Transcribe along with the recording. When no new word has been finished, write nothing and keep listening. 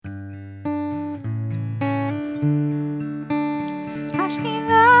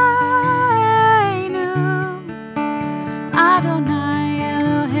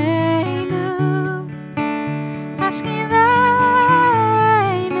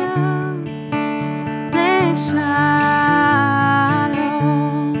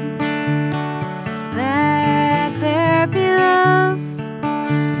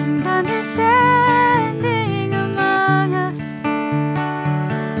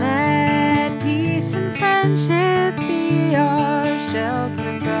friendship be our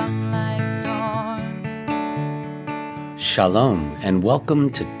shelter from life's storms. Shalom, and welcome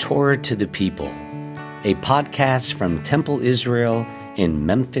to Torah to the People, a podcast from Temple Israel in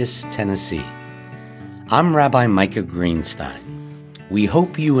Memphis, Tennessee. I'm Rabbi Micah Greenstein. We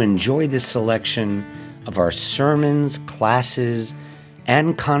hope you enjoy this selection of our sermons, classes,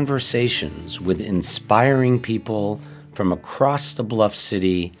 and conversations with inspiring people from across the Bluff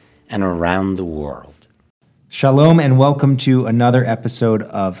City and around the world. Shalom and welcome to another episode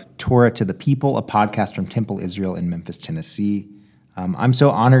of Torah to the People, a podcast from Temple Israel in Memphis, Tennessee. I'm so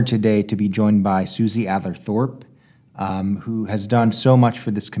honored today to be joined by Susie Adler Thorp, who has done so much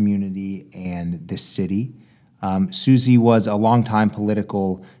for this community and this city. Susie was a longtime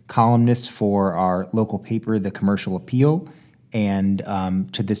political columnist for our local paper, The Commercial Appeal, and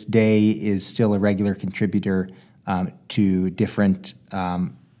to this day is still a regular contributor to different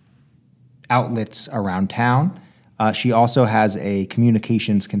outlets around town. She also has a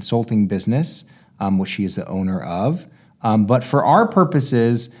communications consulting business, which she is the owner of. But for our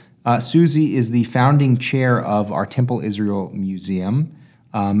purposes, Susie is the founding chair of our Temple Israel Museum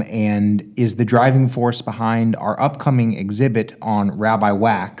and is the driving force behind our upcoming exhibit on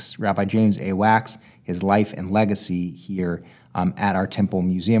Rabbi James A. Wax, his life and legacy here at our Temple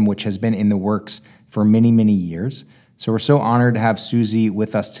Museum, which has been in the works for many, many years. So we're so honored to have Susie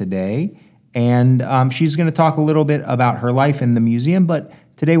with us today. And she's going to talk a little bit about her life in the museum, but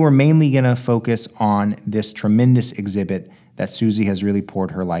today we're mainly going to focus on this tremendous exhibit that Susie has really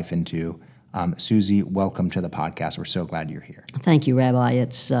poured her life into. Susie, welcome to the podcast. We're so glad you're here. Thank you, Rabbi.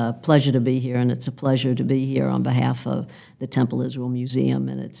 It's a pleasure to be here, and it's a pleasure to be here on behalf of the Temple Israel Museum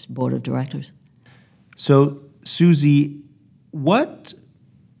and its board of directors. So, Susie, what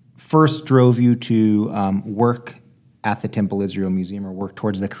first drove you to work at the Temple Israel Museum or work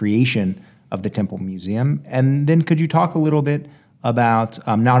towards the creation of the Temple Museum? And then could you talk a little bit about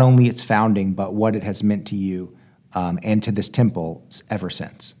not only its founding, but what it has meant to you and to this temple ever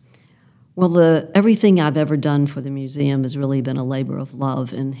since? Well, everything I've ever done for the museum has really been a labor of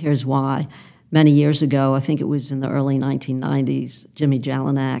love, and here's why. Many years ago, I think it was in the early 1990s, Jimmy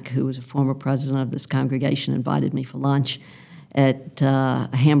Jelinek, who was a former president of this congregation, invited me for lunch at a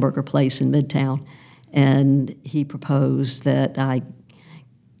hamburger place in Midtown, and he proposed that I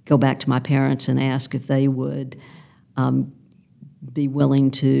go back to my parents and ask if they would be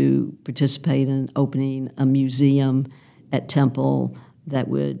willing to participate in opening a museum at Temple that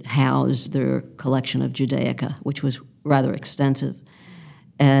would house their collection of Judaica, which was rather extensive.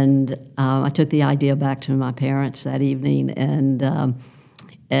 And I took the idea back to my parents that evening, and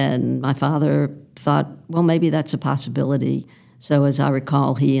my father thought, well, maybe that's a possibility. So as I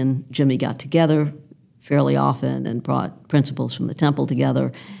recall, he and Jimmy got together fairly often and brought principals from the temple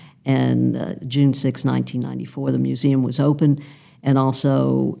together. And June 6, 1994, the museum was open. And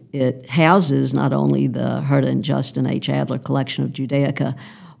also it houses not only the Herta and Justin H. Adler collection of Judaica,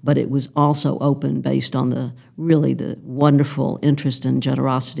 but it was also open based on the wonderful interest and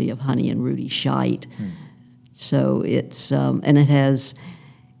generosity of Honey and Rudy Scheidt. So it's the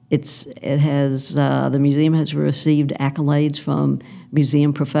museum has received accolades from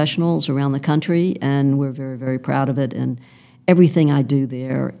museum professionals around the country, and we're very, very proud of it. And everything I do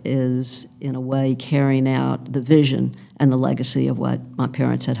there is, in a way, carrying out the vision and the legacy of what my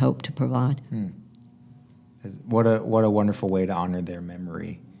parents had hoped to provide. What a wonderful way to honor their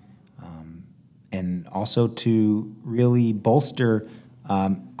memory, and also to really bolster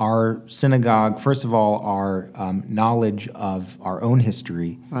our synagogue, first of all, our knowledge of our own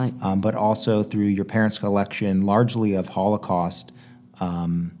history, right. But also through your parents' collection, largely of Holocaust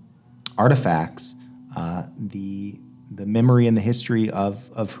artifacts, the memory and the history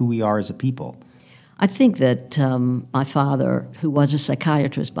of who we are as a people. I think that my father, who was a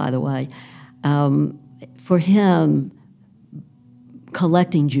psychiatrist, by the way, for him,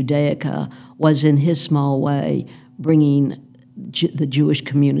 collecting Judaica was, in his small way, bringing the Jewish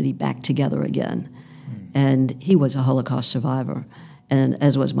community back together again. And he was a Holocaust survivor, and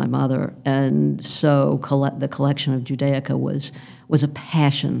as was my mother. And so the collection of Judaica was a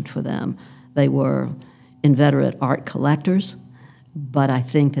passion for them. They were inveterate art collectors, but I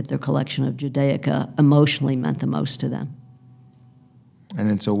think that their collection of Judaica emotionally meant the most to them. And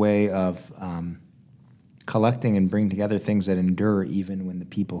it's a way of collecting and bringing together things that endure even when the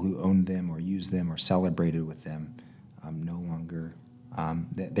people who owned them or used them or celebrated with them no longer,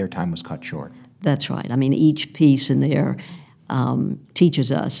 their time was cut short. That's right. I mean, each piece in there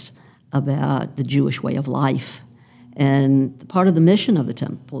teaches us about the Jewish way of life. And part of the mission of the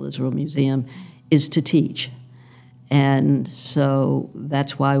Temple Israel Museum is to teach. And so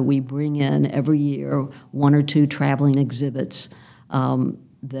that's why we bring in every year 1 or 2 traveling exhibits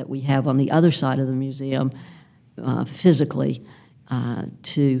that we have on the other side of the museum physically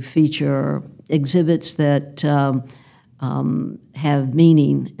to feature exhibits that have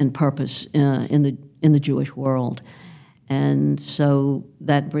meaning and purpose in the Jewish world. And so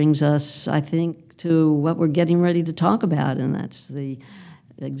that brings us, I think, to what we're getting ready to talk about, and that's the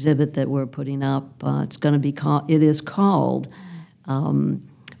exhibit that we're putting up. It is called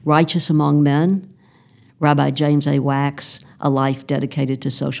Righteous Among Men, Rabbi James A. Wax, A Life Dedicated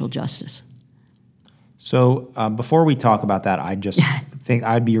to Social Justice. So before we talk about that, I just think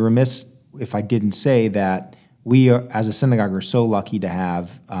I'd be remiss if I didn't say that we are, as a synagogue, are so lucky to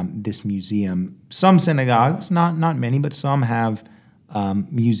have this museum. Some synagogues, not many, but some have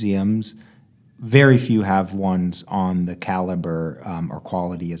museums. Very few have ones on the caliber or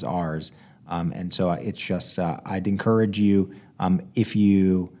quality as ours. And so it's just, I'd encourage you, if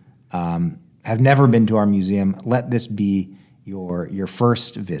you have never been to our museum, let this be your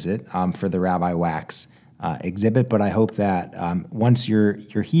first visit for the Rabbi Wax exhibit. But I hope that once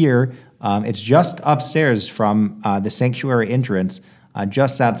you're here, it's just upstairs from the sanctuary entrance,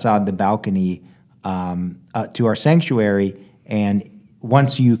 just outside the balcony to our sanctuary. And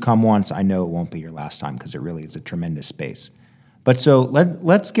once you come once, I know it won't be your last time because it really is a tremendous space. But so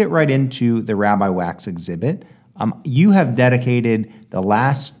let's get right into the Rabbi Wax exhibit. You have dedicated the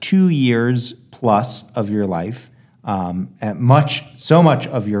last 2 years plus of your life, so much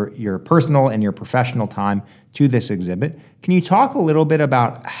of your personal and your professional time to this exhibit. Can you talk a little bit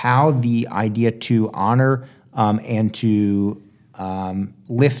about how the idea to honor and to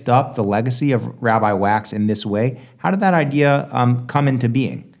lift up the legacy of Rabbi Wax in this way, how did that idea come into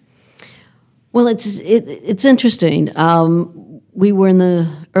being? Well, it's interesting. We were in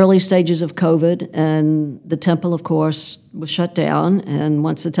the early stages of COVID, and the temple, of course, was shut down. And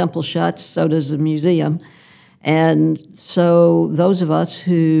once the temple shuts, so does the museum. And so those of us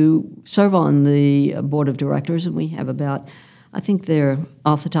who serve on the board of directors, and we have about, I think they're,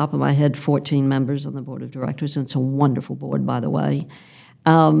 off the top of my head, 14 members on the board of directors, and it's a wonderful board, by the way.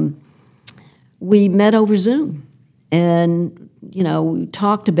 We met over Zoom, and, we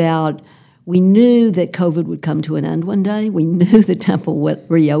talked about, we knew that COVID would come to an end one day. We knew the temple would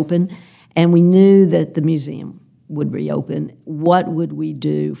reopen, and we knew that the museum would reopen. What would we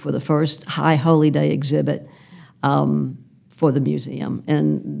do for the first High Holy Day exhibit for the museum?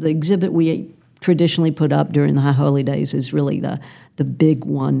 And the exhibit we traditionally put up during the High Holy Days is really the big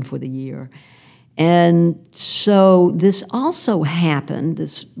one for the year. And so this also happened,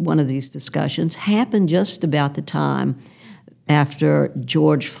 one of these discussions happened just about the time after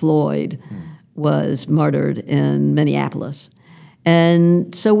George Floyd was murdered in Minneapolis.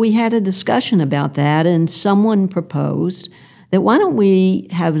 And so we had a discussion about that, and someone proposed that why don't we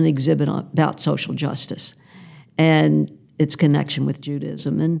have an exhibit about social justice and its connection with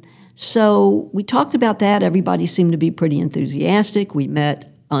Judaism. And so we talked about that. Everybody seemed to be pretty enthusiastic. We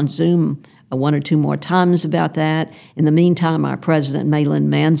met on Zoom 1 or 2 more times about that. In the meantime, our president, Malin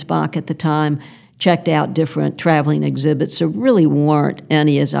Mansbach, at the time, checked out different traveling exhibits. There really weren't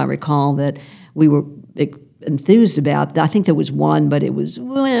any, as I recall, that we were enthused about. I think there was one, but it was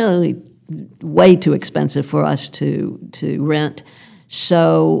way too expensive for us to rent.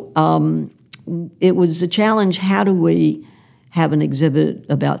 So it was a challenge. How do we have an exhibit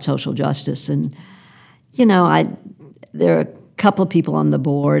about social justice? And, there are a couple of people on the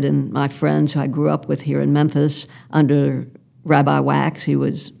board and my friends who I grew up with here in Memphis under Rabbi Wax, who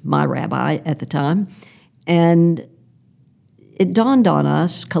was my rabbi at the time. And it dawned on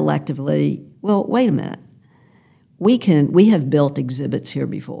us collectively, well, wait a minute. We have built exhibits here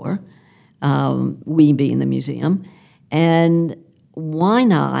before, we being the museum, and why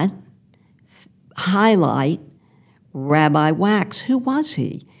not highlight Rabbi Wax? Who was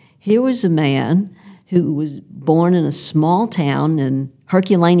he? Here was a man who was born in a small town in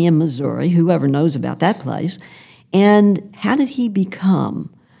Herculaneum, Missouri, whoever knows about that place, and how did he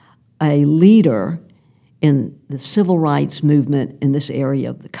become a leader in the civil rights movement in this area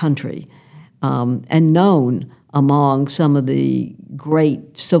of the country, and known among some of the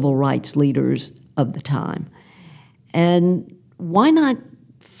great civil rights leaders of the time? And why not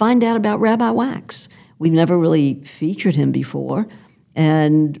find out about Rabbi Wax? We've never really featured him before,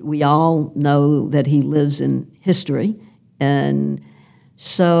 and we all know that he lives in history, and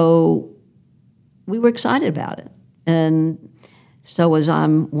so we were excited about it. And so, as I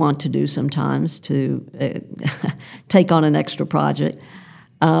want to do sometimes, to take on an extra project,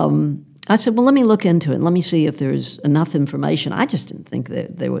 I said, well, let me look into it. Let me see if there's enough information. I just didn't think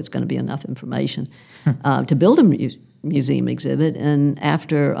that there was going to be enough information to build a museum exhibit. And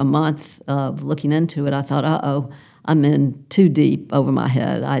after a month of looking into it, I thought, I'm in too deep over my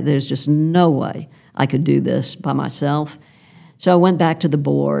head. There's just no way I could do this by myself. So I went back to the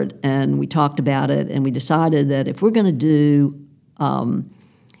board, and we talked about it, and we decided that if we're going to do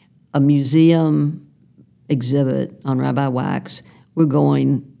a museum exhibit on Rabbi Wax, we're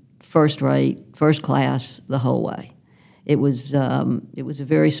going first rate, first class the whole way. It was a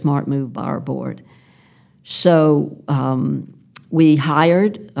very smart move by our board. So we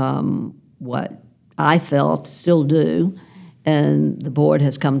hired what I felt, still do, and the board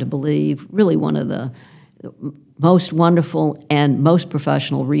has come to believe, really one of the most wonderful and most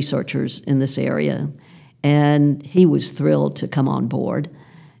professional researchers in this area. And he was thrilled to come on board.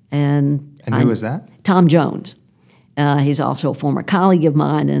 And who was that? Tom Jones. He's also a former colleague of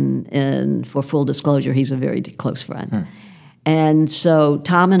mine, and for full disclosure, he's a very close friend. And so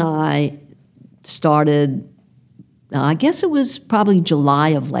Tom and I started, I guess it was probably July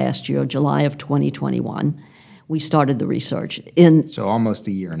of last year, July of 2021, we started the research. So almost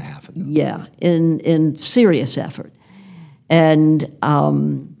a year and a half ago. Yeah, in serious effort. And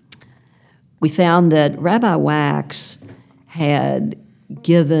we found that Rabbi Wax had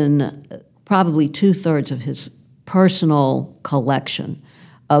given probably 2/3 of his personal collection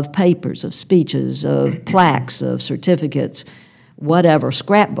of papers, of speeches, of plaques, of certificates, whatever,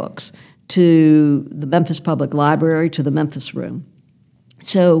 scrapbooks, to the Memphis Public Library, to the Memphis Room.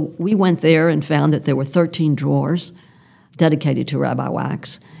 So we went there and found that there were 13 drawers dedicated to Rabbi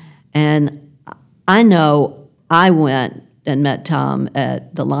Wax. And I know I went and met Tom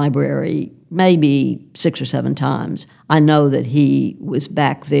at the library maybe 6 or 7 times. I know that he was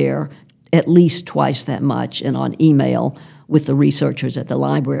back there at least twice that much and on email with the researchers at the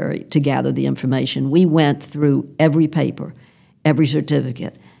library to gather the information. We went through every paper, every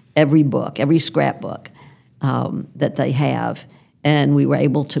certificate, every book, every scrapbook that they have, and we were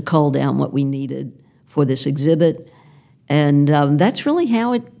able to cull down what we needed for this exhibit. And that's really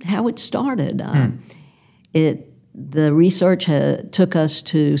how it started. The research took us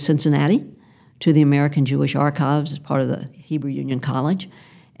to Cincinnati, to the American Jewish Archives as part of the Hebrew Union College.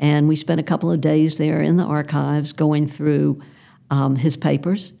 And we spent a couple of days there in the archives going through his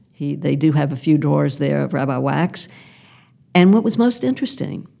papers. They do have a few drawers there of Rabbi Wax. And what was most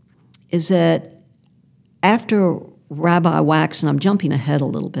interesting is that after Rabbi Wax, and I'm jumping ahead a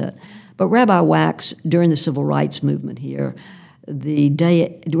little bit, but Rabbi Wax, during the civil rights movement here,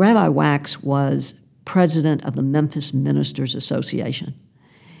 Rabbi Wax was president of the Memphis Ministers Association.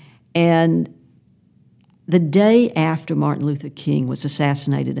 And the day after Martin Luther King was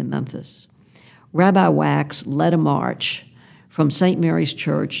assassinated in Memphis, Rabbi Wax led a march from St. Mary's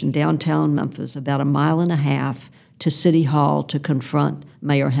Church in downtown Memphis, about 1.5 miles to City Hall to confront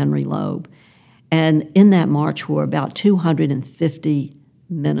Mayor Henry Loeb. And in that march were about 250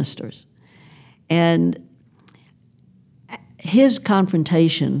 ministers. And his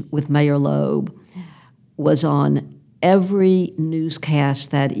confrontation with Mayor Loeb was on every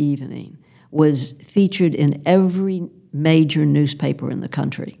newscast that evening, was featured in every major newspaper in the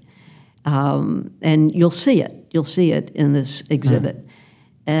country. And you'll see it. You'll see it in this exhibit.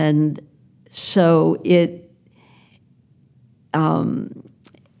 And so it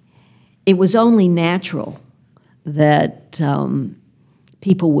was only natural that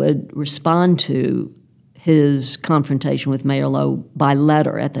people would respond to his confrontation with Mayor Loeb by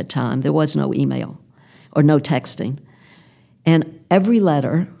letter at that time. There was no email or no texting. And every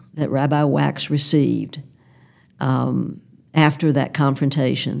letter that Rabbi Wax received after that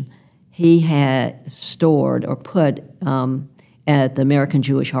confrontation, he had stored or put at the American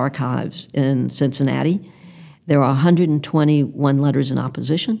Jewish Archives in Cincinnati. There are 121 letters in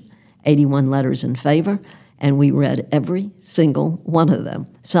opposition, 81 letters in favor, and we read every single one of them.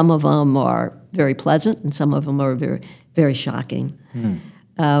 Some of them are very pleasant, and some of them are very, very shocking.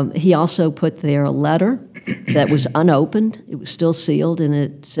 He also put there a letter that was unopened. It was still sealed, and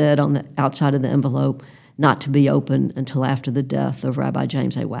it said on the outside of the envelope, not to be opened until after the death of Rabbi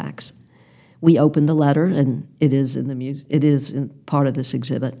James A. Wax. We opened the letter, and it is in the it is in part of this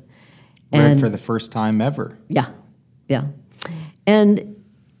exhibit. Read for the first time ever. Yeah. And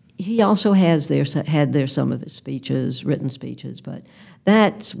he also had there some of his speeches, written speeches, but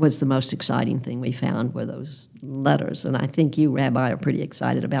that was the most exciting thing we found were those letters. And I think you, Rabbi, are pretty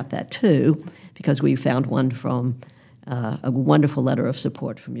excited about that too, because we found one from a wonderful letter of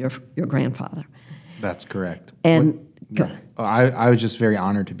support from your grandfather. That's correct. And I was just very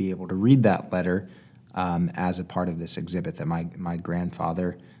honored to be able to read that letter as a part of this exhibit that my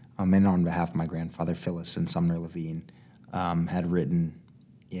grandfather and on behalf of my grandfather, Phyllis and Sumner Levine, had written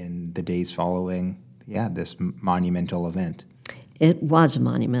in the days following, this monumental event. It was a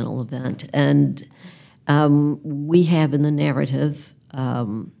monumental event, and we have in the narrative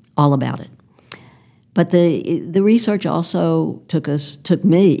all about it. But the research also took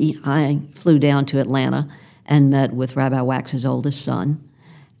me. I flew down to Atlanta and met with Rabbi Wax's oldest son,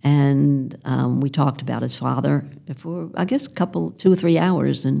 and we talked about his father for, I guess, 2 or 3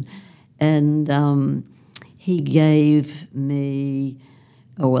 hours, and he gave me,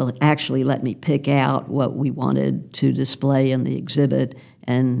 actually let me pick out what we wanted to display in the exhibit,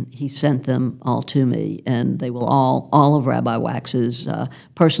 and he sent them all to me, and they will all of Rabbi Wax's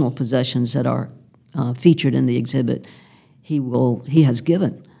personal possessions that are featured in the exhibit. He has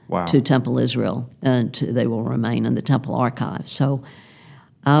given to Temple Israel, and they will remain in the Temple archives. So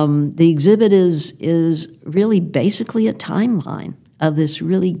the exhibit is really basically a timeline of this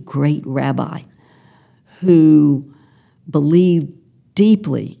really great rabbi who believed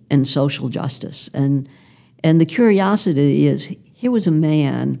deeply in social justice. And the curiosity is, here was a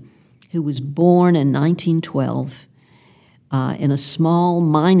man who was born in 1912 in a small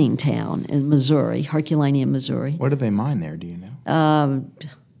mining town in Missouri, Herculaneum, Missouri. What did they mine there, do you know?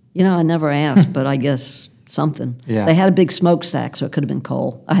 I never asked, but I guess something. Yeah. They had a big smokestack, so it could have been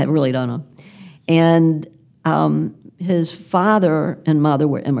coal. I really don't know. And his father and mother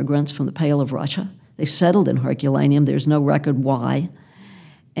were immigrants from the Pale of Russia. They settled in Herculaneum. There's no record why.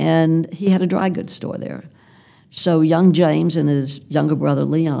 And he had a dry goods store there. So young James and his younger brother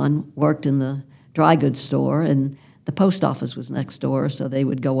Leon worked in the dry goods store, and the post office was next door, so they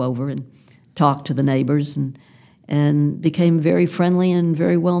would go over and talk to the neighbors, and became very friendly and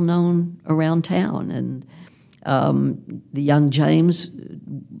very well known around town. And the young James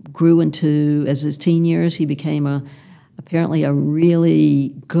grew into, as his teen years, he became apparently a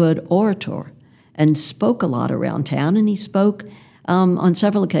really good orator and spoke a lot around town, and he spoke on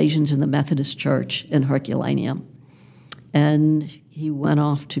several occasions in the Methodist Church in Herculaneum. And he went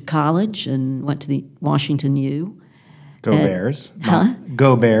off to college and went to the Washington U. Go Bears. Huh?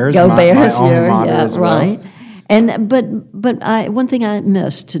 Go Bears. Go Bears, my alma mater as well. right. And but one thing I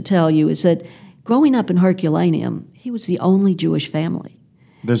missed to tell you is that growing up in Herculaneum, he was the only Jewish family.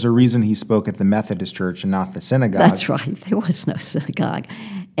 There's a reason he spoke at the Methodist Church and not the synagogue. That's right. There was no synagogue.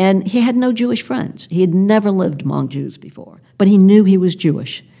 And he had no Jewish friends. He had never lived among Jews before. But he knew he was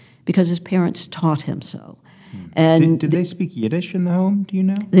Jewish because his parents taught him so. And did they speak Yiddish in the home? Do you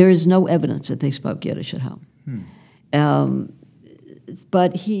know? There is no evidence that they spoke Yiddish at home.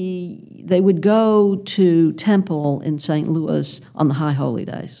 But they would go to Temple in St. Louis on the High Holy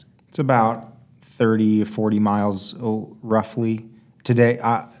Days. It's about 30 or 40 miles roughly. Today,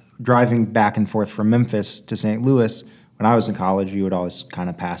 driving back and forth from Memphis to St. Louis, when I was in college, you would always kind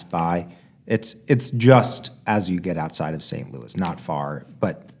of pass by. It's just as you get outside of St. Louis, not far,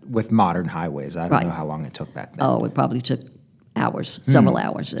 but with modern highways. I don't know how long it took back then. Oh, it probably took hours, several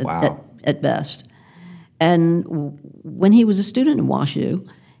hours at best. And when he was a student in WashU,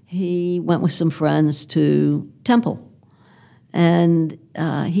 he went with some friends to Temple. And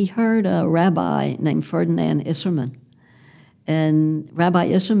he heard a rabbi named Ferdinand Isserman. And Rabbi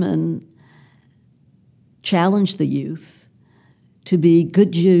Isserman challenged the youth to be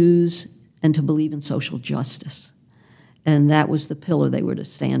good Jews and to believe in social justice. And that was the pillar they were to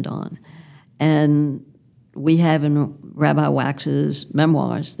stand on. And we have in Rabbi Wax's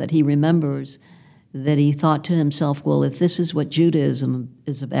memoirs that he remembers that he thought to himself, well, if this is what Judaism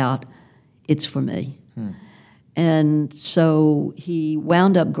is about, it's for me. And so he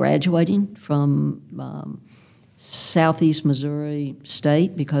wound up graduating from Southeast Missouri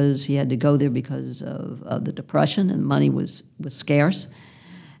State because he had to go there because of the Depression and money was scarce.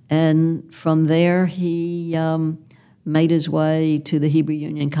 And from there, he made his way to the Hebrew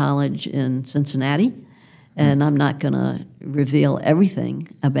Union College in Cincinnati. And I'm not going to reveal everything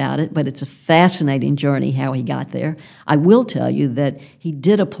about it, but it's a fascinating journey how he got there. I will tell you that he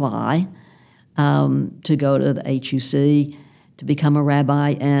did apply to go to the HUC to become a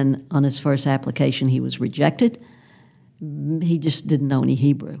rabbi, and on his first application he was rejected. He just didn't know any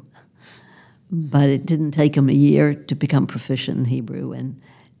Hebrew. But it didn't take him a year to become proficient in Hebrew,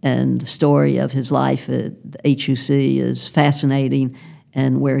 and the story of his life at the HUC is fascinating,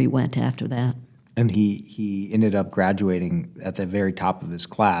 and where he went after that. And he ended up graduating at the very top of his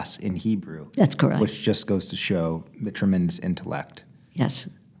class in Hebrew. That's correct. Which just goes to show the tremendous intellect. Yes.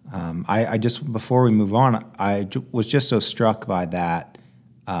 I just, before we move on, I was just so struck by that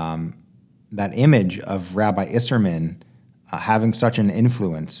image of Rabbi Isserman having such an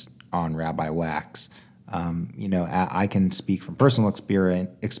influence on Rabbi Wax. I can speak from personal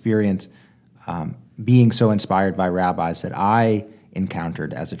experience being so inspired by rabbis that I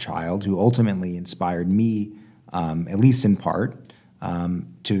encountered as a child, who ultimately inspired me, at least in part,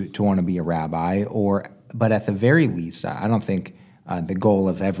 to want to be a rabbi. But at the very least, I don't think the goal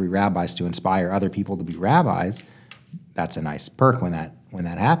of every rabbi is to inspire other people to be rabbis. That's a nice perk when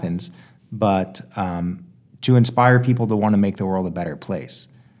that happens. But to inspire people to want to make the world a better place.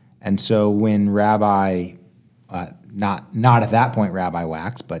 And so when Rabbi, not at that point Rabbi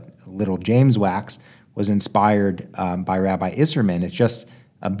Wax, but little James Wax was inspired by Rabbi Isserman, it's just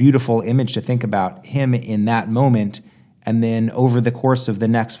a beautiful image to think about him in that moment, and then over the course of the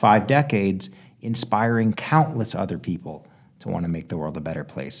next 5 decades, inspiring countless other people to want to make the world a better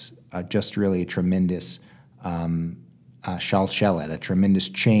place. Just really a tremendous shalshelet, a tremendous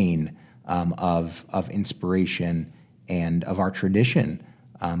chain of inspiration and of our tradition,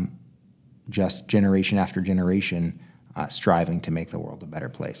 just generation after generation, striving to make the world a better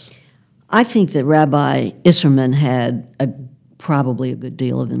place. I think that Rabbi Isserman had probably a good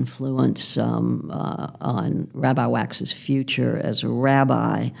deal of influence on Rabbi Wax's future as a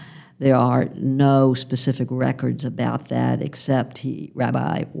rabbi. There are no specific records about that, except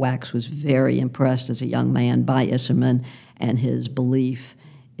Rabbi Wax was very impressed as a young man by Isserman and his belief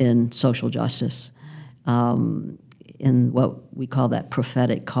in social justice, in what we call that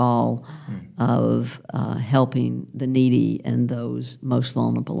prophetic call of helping the needy and those most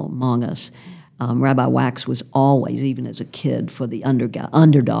vulnerable among us. Rabbi Wax was always, even as a kid, for the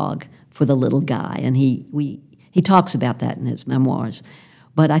underdog, for the little guy, and he talks about that in his memoirs.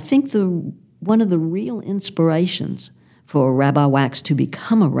 But I think one of the real inspirations for Rabbi Wax to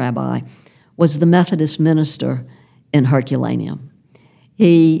become a rabbi was the Methodist minister in Herculaneum.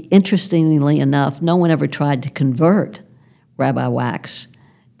 Interestingly enough, no one ever tried to convert Rabbi Wax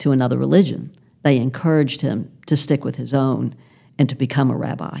to another religion. They encouraged him to stick with his own and to become a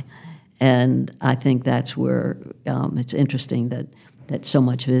rabbi. And I think that's where it's interesting that so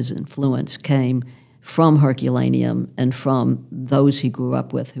much of his influence came from Herculaneum and from those he grew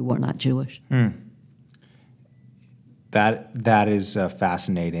up with who were not Jewish. That is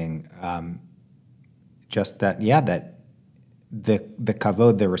fascinating. Just that the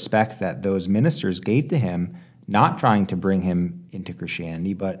kavod, the respect that those ministers gave to him, not trying to bring him into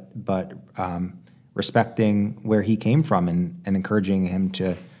Christianity, but respecting where he came from and encouraging him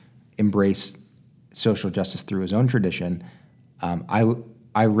to embrace social justice through his own tradition.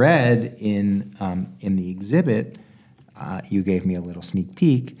 I read in the exhibit, you gave me a little sneak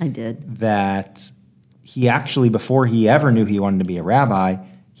peek. I did. That he actually, before he ever knew he wanted to be a rabbi,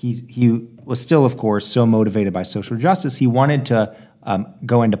 he was still, of course, so motivated by social justice. He wanted to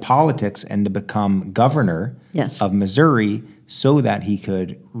go into politics and to become governor of Missouri so that he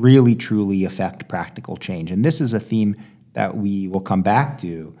could really, truly affect practical change. And this is a theme that we will come back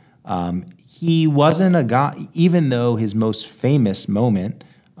to. He wasn't a guy, even though his most famous moment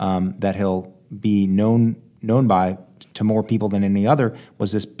that he'll be known by to more people than any other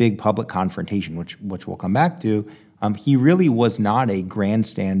was this big public confrontation, which we'll come back to. He really was not a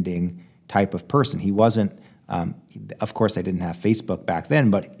grandstanding type of person. He wasn't, of course, they didn't have Facebook back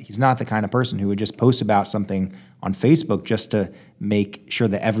then, but he's not the kind of person who would just post about something on Facebook just to make sure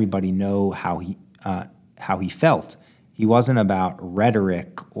that everybody know how he felt. He wasn't about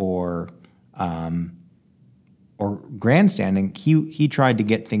rhetoric or grandstanding. He tried to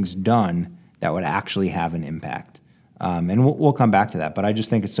get things done that would actually have an impact. And we'll come back to that. But I just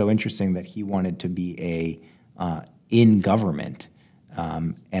think it's so interesting that he wanted to be in government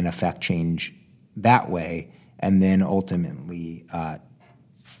and affect change that way, and then ultimately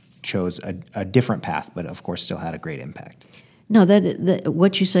chose a different path, but of course still had a great impact. No,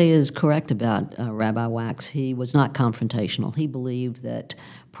 what you say is correct about Rabbi Wax. He was not confrontational. He believed that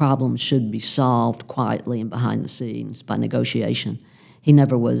problems should be solved quietly and behind the scenes by negotiation. He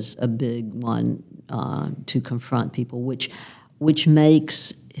never was a big one to confront people, which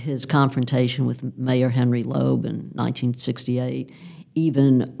makes his confrontation with Mayor Henry Loeb in 1968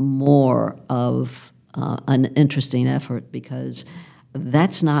 even more of an interesting effort, because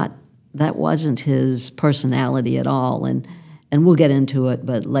that wasn't his personality at all. And we'll get into it,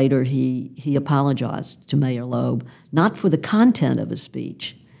 but later he apologized to Mayor Loeb, not for the content of his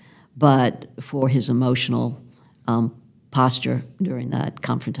speech, but for his emotional posture during that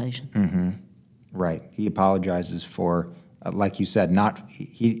confrontation. Mm-hmm. Right. He apologizes for, like you said,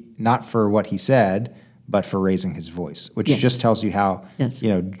 not for what he said, but for raising his voice, which just tells you how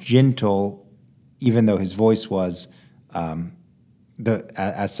gentle, even though his voice was,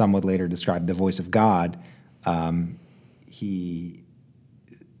 as some would later describe, the voice of God. He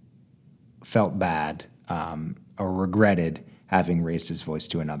felt bad or regretted having raised his voice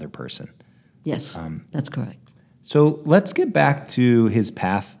to another person. Yes, that's correct. So let's get back to his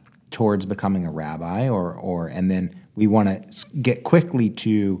path towards becoming a rabbi, and then we want to get quickly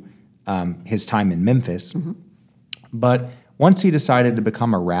to his time in Memphis. Mm-hmm. But once he decided to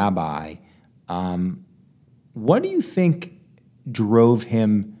become a rabbi, what do you think drove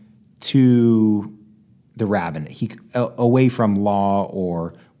him to the rabbinate, away from law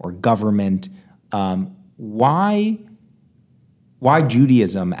or government? Why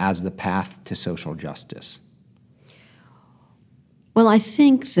Judaism as the path to social justice? Well, I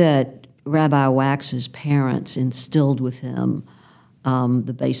think that Rabbi Wax's parents instilled with him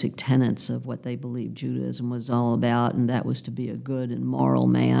the basic tenets of what they believed Judaism was all about, and that was to be a good and moral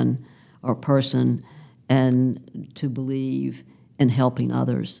man or person and to believe in helping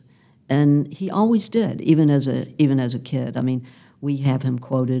others. And he always did, even as a kid. I mean, we have him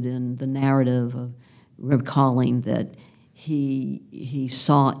quoted in the narrative of recalling that he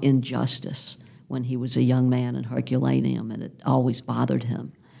saw injustice when he was a young man in Herculaneum, and it always bothered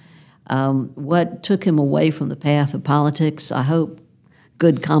him. What took him away from the path of politics? I hope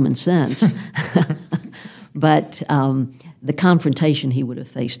good common sense, but the confrontation he would have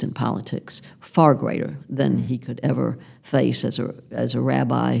faced in politics, far greater than he could ever face as a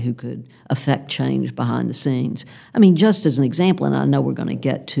rabbi who could affect change behind the scenes. I mean, just as an example, and I know we're going to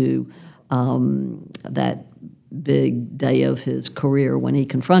get to that big day of his career when he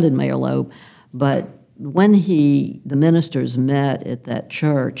confronted Mayor Loeb, but when the ministers met at that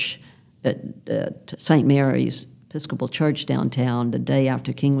church, at St. Mary's Episcopal Church downtown the day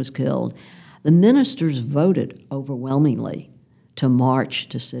after King was killed, the ministers voted overwhelmingly to march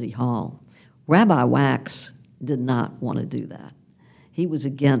to City Hall. Rabbi Wax did not want to do that. He was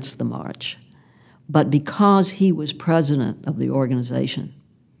against the march. But because he was president of the organization,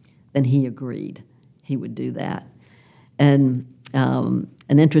 then he agreed he would do that. And an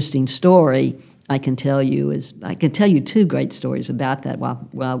interesting story I can tell you two great stories about that.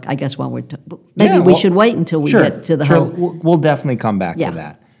 Well, I guess while we're we should wait until we get to the whole. We'll definitely come back to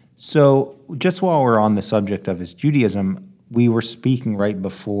that. So just while we're on the subject of his Judaism, we were speaking right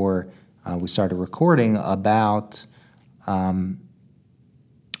before we started recording about him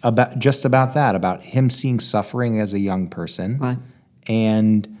seeing suffering as a young person. Right.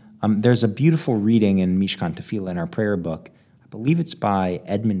 And there's a beautiful reading in Mishkan Tefillah in our prayer book. I believe it's by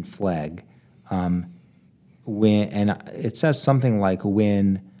Edmund Flegg. And it says something like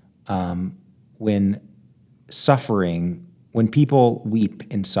when people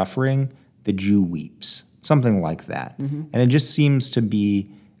weep in suffering, the Jew weeps, something like that. Mm-hmm. And it just seems to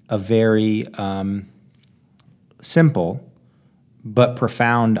be a very simple but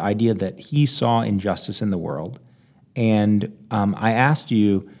profound idea that he saw injustice in the world. And I asked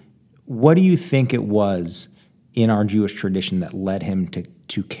you, what do you think it was in our Jewish tradition that led him to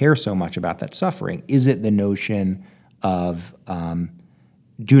care so much about that suffering? Is it the notion of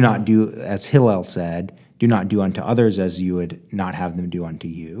do not do, as Hillel said, do not do unto others as you would not have them do unto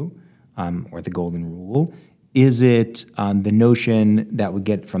you, or the golden rule? Is it the notion that we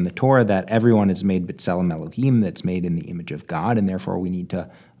get from the Torah that everyone is made b'tselem Elohim, that's made in the image of God, and therefore we need to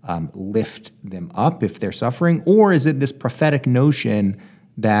lift them up if they're suffering? Or is it this prophetic notion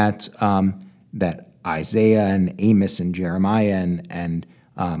that Isaiah and Amos and Jeremiah and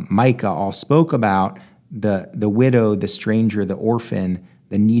Micah all spoke about the widow, the stranger, the orphan,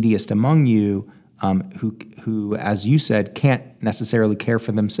 the neediest among you, who, as you said, can't necessarily care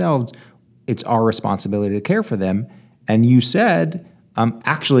for themselves? It's our responsibility to care for them. And you said,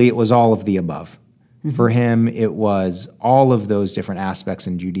 actually, it was all of the above. Mm-hmm. For him, it was all of those different aspects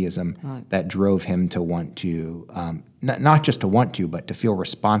in Judaism that drove him to want to, not just to want to, but to feel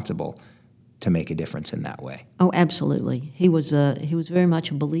responsible to make a difference in that way. Oh, absolutely. He was very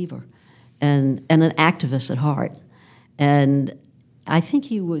much a believer and an activist at heart. And I think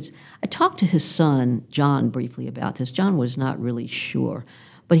I talked to his son, John, briefly about this. John was not really sure,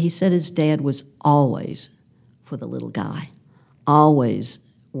 but he said his dad was always for the little guy, always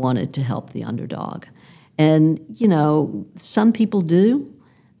wanted to help the underdog. And, some people do,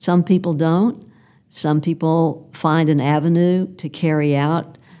 some people don't. Some people find an avenue to carry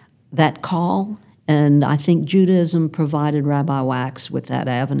out that call, and I think Judaism provided Rabbi Wax with that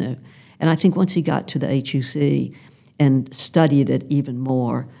avenue. And I think once he got to the HUC and studied it even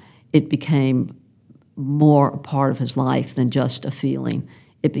more, it became more a part of his life than just a feeling.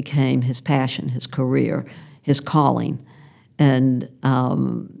 It became his passion, his career, his calling. And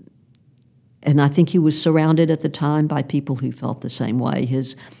I think he was surrounded at the time by people who felt the same way.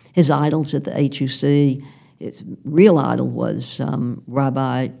 His idols at the HUC, his real idol was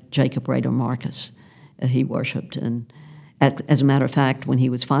Rabbi Jacob Rader Marcus. he worshipped. And as a matter of fact, when he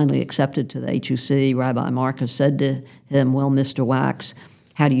was finally accepted to the HUC, Rabbi Marcus said to him, "Well, Mr. Wax,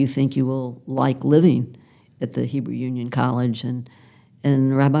 how do you think you will like living at the Hebrew Union College?"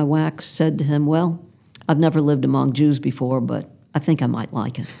 And Rabbi Wax said to him, "Well, I've never lived among Jews before, but I think I might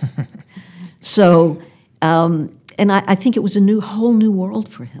like it." So, and I think it was a whole new world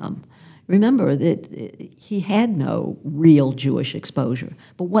for him. Remember that he had no real Jewish exposure,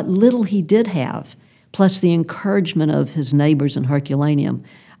 but what little he did have, plus the encouragement of his neighbors in Herculaneum,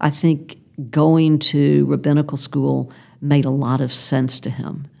 I think going to rabbinical school made a lot of sense to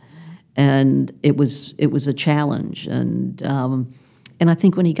him, and it was a challenge. And I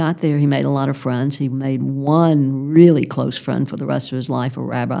think when he got there, he made a lot of friends. He made one really close friend for the rest of his life, a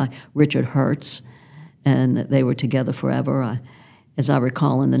Rabbi, Richard Hertz, and they were together forever. As I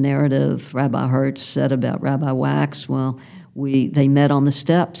recall in the narrative, Rabbi Hertz said about Rabbi Wax, well, they met on the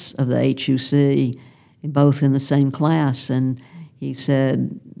steps of the HUC, both in the same class, and he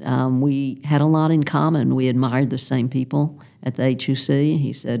said we had a lot in common. We admired the same people at the HUC.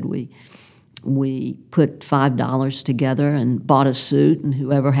 He said we put $5 together and bought a suit, and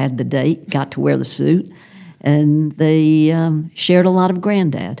whoever had the date got to wear the suit, and they shared a lot of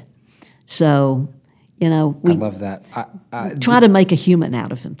granddad. So, we I love that. try to make a human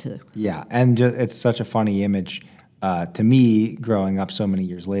out of him too. Yeah, and it's such a funny image to me growing up so many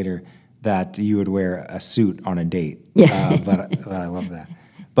years later that you would wear a suit on a date. Yeah. But I love that.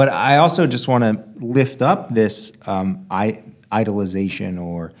 But I also just want to lift up this idolization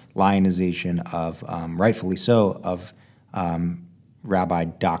or lionization of, rightfully so, of Rabbi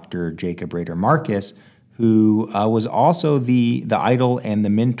Dr. Jacob Rader Marcus, who was also the idol and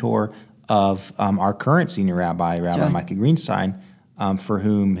the mentor of our current senior rabbi, Rabbi Micah Greenstein, for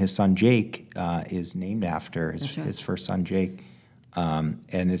whom his son Jake is named after, his first son Jake. And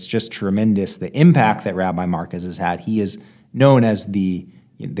it's just tremendous, the impact that Rabbi Marcus has had. He is known as the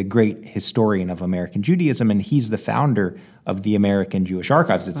great historian of American Judaism, and he's the founder of the American Jewish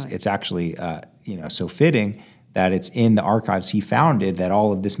Archives. It's actually so fitting that it's in the archives he founded that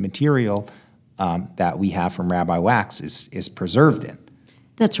all of this material that we have from Rabbi Wax is preserved in.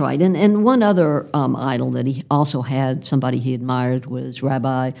 That's right. And one other idol that he also had, somebody he admired, was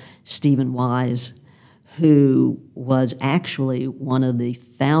Rabbi Stephen Wise, who was actually one of the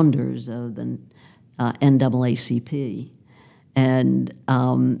founders of the NAACP. And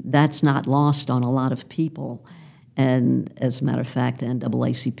that's not lost on a lot of people. And as a matter of fact, the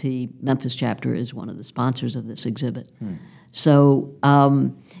NAACP Memphis chapter is one of the sponsors of this exhibit. So,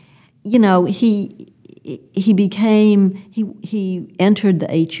 he entered the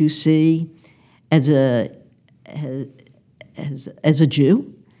HUC as a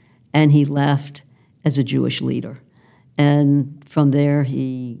Jew, and he left as a Jewish leader. And from there,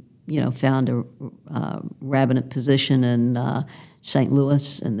 he found a rabbinate position in St.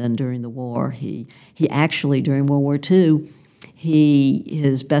 Louis, and then during the war, he actually, during World War II,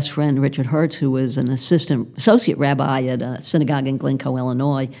 his best friend, Richard Hertz, who was an associate rabbi at a synagogue in Glencoe,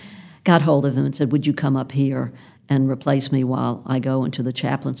 Illinois, got hold of him and said, "Would you come up here and replace me while I go into the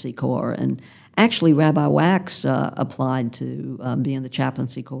chaplaincy corps?" And actually, Rabbi Wax applied to be in the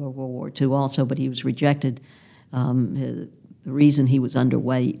chaplaincy corps of World War II also, but he was rejected. The reason he was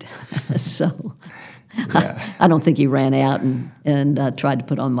underweight. So I don't think he ran out and tried to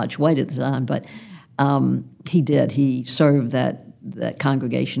put on much weight at the time, but he did. He served that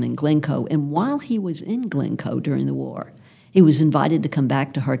congregation in Glencoe. And while he was in Glencoe during the war, he was invited to come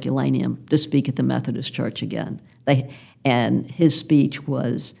back to Herculaneum to speak at the Methodist Church again. And his speech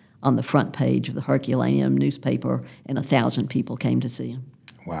was on the front page of the Herculaneum newspaper, and 1,000 people came to see him.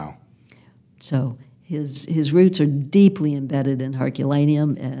 Wow. So his roots are deeply embedded in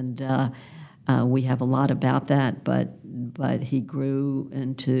Herculaneum, and we have a lot about that. But he grew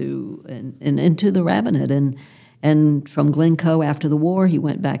into the rabbinate, and from Glencoe after the war, he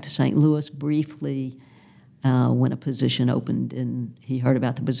went back to St. Louis briefly when a position opened, and he heard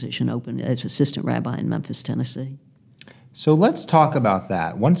about the position open as assistant rabbi in Memphis, Tennessee. So let's talk about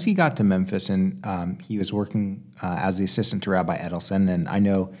that. Once he got to Memphis, and he was working as the assistant to Rabbi Edelson, and I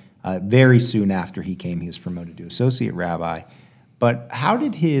know very soon after he came, he was promoted to associate rabbi. But how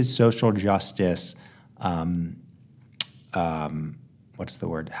did his social justice, How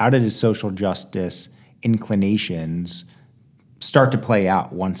did his social justice inclinations start to play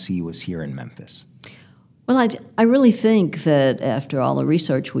out once he was here in Memphis? Well, I really think that after all the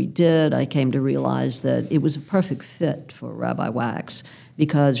research we did, I came to realize that it was a perfect fit for Rabbi Wax,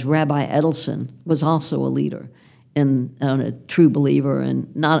 because Rabbi Edelson was also a leader and a true believer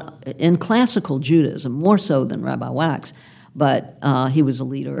in classical Judaism, more so than Rabbi Wax, but he was a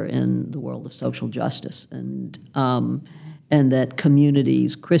leader in the world of social justice, and that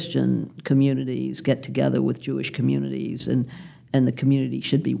communities, Christian communities, get together with Jewish communities, and the community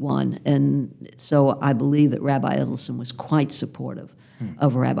should be one. And so I believe that Rabbi Edelson was quite supportive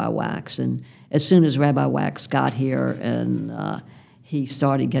of Rabbi Wax. And as soon as Rabbi Wax got here and he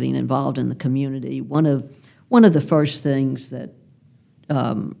started getting involved in the community, one of the first things that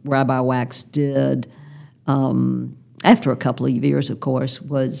Rabbi Wax did, after a couple of years, of course,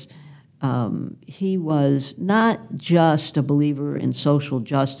 was he was not just a believer in social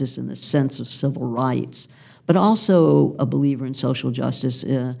justice in the sense of civil rights, but also a believer in social justice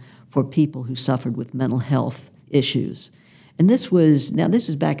for people who suffered with mental health issues. And this is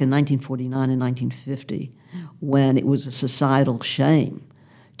back in 1949 and 1950, when it was a societal shame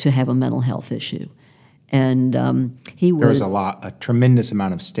to have a mental health issue. And there was a tremendous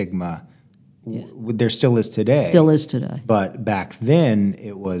amount of stigma. Yeah. There still is today. Still is today. But back then,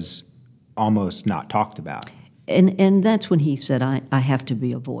 it was almost not talked about. And that's when he said, I have to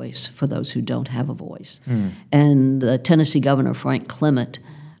be a voice for those who don't have a voice. And the Tennessee Governor, Frank Clement,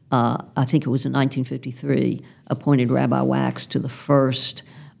 I think it was in 1953, appointed Rabbi Wax to the first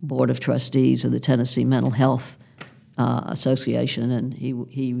Board of Trustees of the Tennessee Mental Health Association, and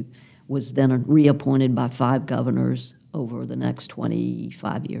he was then reappointed by 5 governors over the next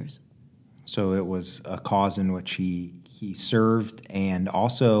 25 years. So it was a cause in which he served and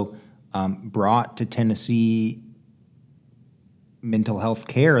also brought to Tennessee mental health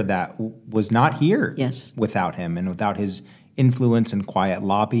care that was not here without him, and without his influence and quiet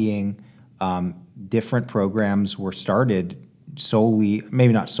lobbying. Different programs were started solely,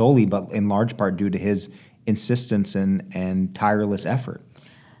 maybe not solely, but in large part due to his insistence and tireless effort.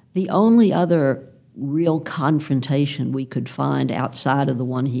 The only other real confrontation we could find outside of the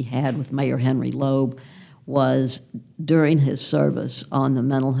one he had with Mayor Henry Loeb was during his service on the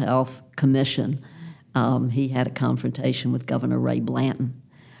Mental Health Commission. He had a confrontation with Governor Ray Blanton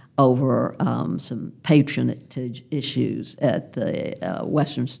over some patronage issues at the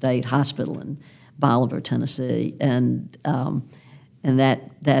Western State Hospital in Bolivar, Tennessee, and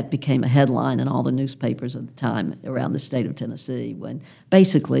that became a headline in all the newspapers at the time around the state of Tennessee, when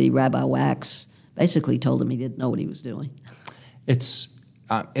basically Rabbi Wax basically told him he didn't know what he was doing. It's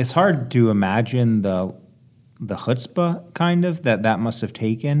hard to imagine the chutzpah kind of that must have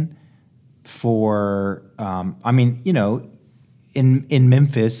taken for in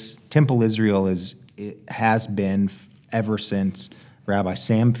Memphis, Temple Israel has been ever since Rabbi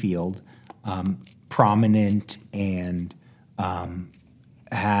Samfield prominent and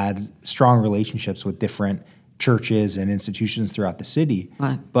had strong relationships with different churches and institutions throughout the city.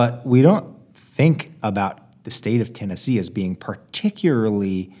 Right. But we don't think about the state of Tennessee as being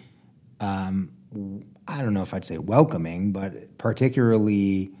particularly, I don't know if I'd say welcoming, but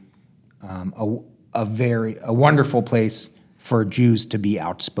particularly a wonderful place for Jews to be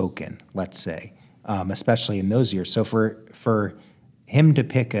outspoken, let's say, especially in those years. So for him to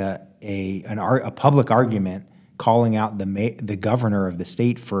pick a public argument calling out the governor of the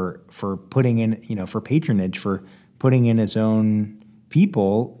state for putting in, for patronage, for putting in his own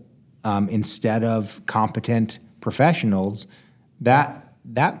people instead of competent professionals, that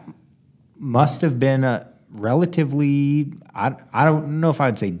must have been a relatively, I don't know if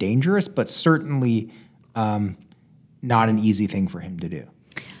I'd say dangerous, but certainly not an easy thing for him to do.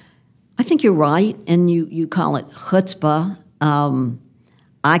 I think you're right, and you call it chutzpah.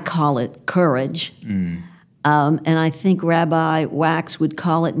 I call it courage. And I think Rabbi Wax would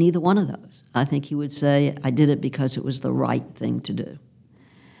call it neither one of those. I think he would say, I did it because it was the right thing to do,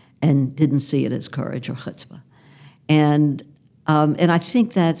 and didn't see it as courage or chutzpah. And I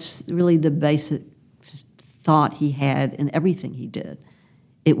think that's really the basic thought he had in everything he did.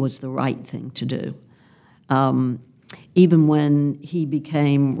 It was the right thing to do. Even when he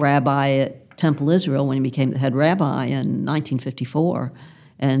became rabbi at Temple Israel, when he became the head rabbi in 1954,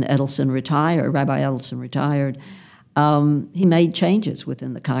 and Rabbi Edelson retired, he made changes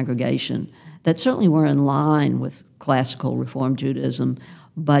within the congregation that certainly were in line with classical Reform Judaism,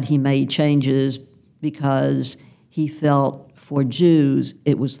 but he made changes because he felt for Jews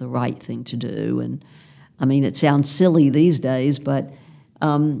it was the right thing to do. And I mean, it sounds silly these days, but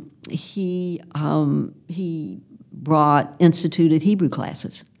he instituted Hebrew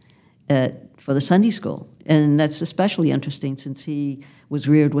classes for the Sunday school. And that's especially interesting since he was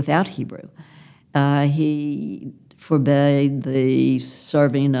reared without Hebrew. He forbade the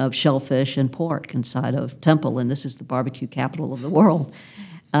serving of shellfish and pork inside of Temple, and this is the barbecue capital of the world.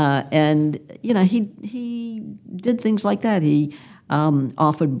 And he did things like that. He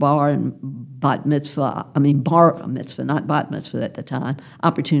offered bar mitzvah, not bat mitzvah at the time,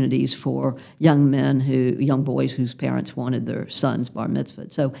 opportunities for young boys whose parents wanted their sons bar mitzvah.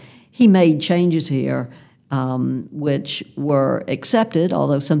 So he made changes here, which were accepted,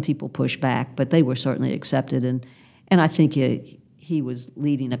 although some people pushed back, but they were certainly accepted. And I think he was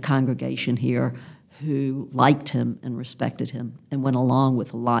leading a congregation here who liked him and respected him and went along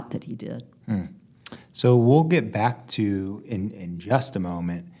with a lot that he did. So we'll get back to, in just a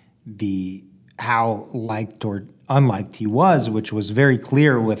moment, how liked or unliked he was, which was very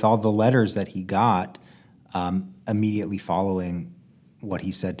clear with all the letters that he got immediately following what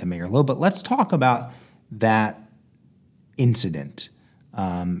he said to Mayor Loeb. But let's talk about that incident.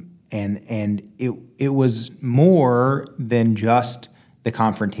 And it was more than just the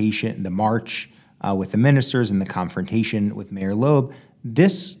confrontation, the march with the ministers and the confrontation with Mayor Loeb.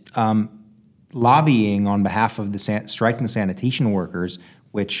 This lobbying on behalf of the striking sanitation workers,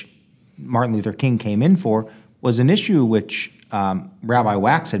 which Martin Luther King came in for, was an issue which Rabbi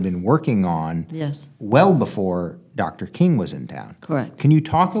Wax had been working on well before Dr. King was in town. Correct. Can you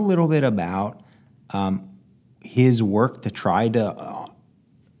talk a little bit about his work to try to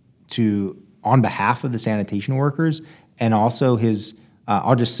on behalf of the sanitation workers, and also his,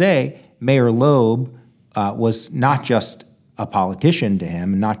 I'll just say, Mayor Loeb was not just a politician to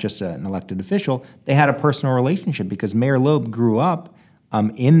him, and not just an elected official. They had a personal relationship because Mayor Loeb grew up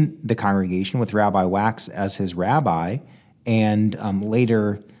in the congregation with Rabbi Wax as his rabbi, and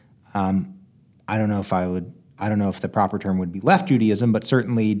later, I don't know if the proper term would be left Judaism, but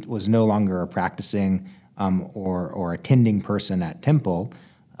certainly was no longer a practicing or attending person at Temple,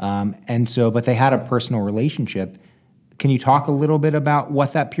 but they had a personal relationship. Can you talk a little bit about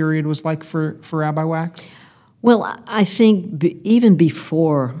what that period was like for Rabbi Wax? Well, I think even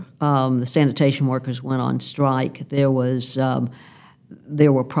before the sanitation workers went on strike, there were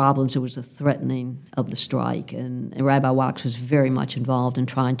problems. There was a threatening of the strike, and Rabbi Wax was very much involved in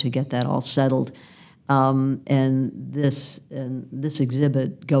trying to get that all settled. And this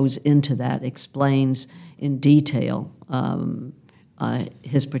exhibit goes into that, explains in detail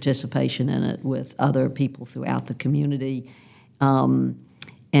his participation in it with other people throughout the community,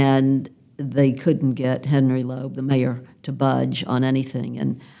 and they couldn't get Henry Loeb, the mayor, to budge on anything.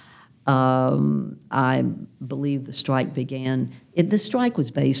 And I believe the strike began. The strike was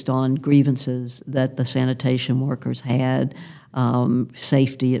based on grievances that the sanitation workers had,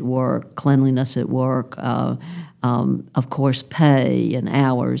 safety at work, cleanliness at work, of course, pay and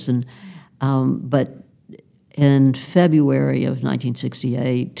hours. But in February of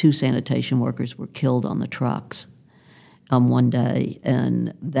 1968, 2 sanitation workers were killed on the trucks one day,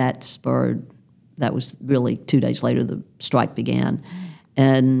 and that was really 2 days later the strike began.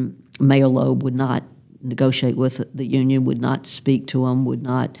 And Mayor Loeb would not negotiate with the union, would not speak to him,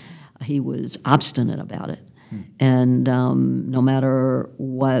 he was obstinate about it. And no matter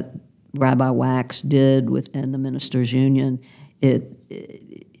what Rabbi Wax did within the ministers' union,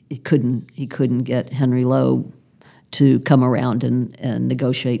 he couldn't get Henry Loeb to come around and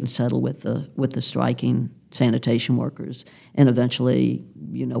negotiate and settle with the striking sanitation workers. And eventually,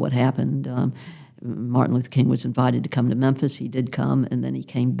 you know what happened. Martin Luther King was invited to come to Memphis. He did come, and then he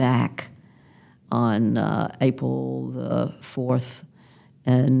came back on April the 4th,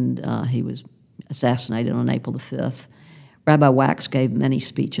 and he was assassinated on April the 5th. Rabbi Wax gave many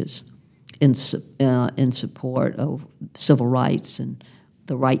speeches in support of civil rights and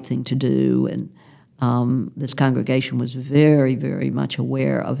the right thing to do, and this congregation was very, very much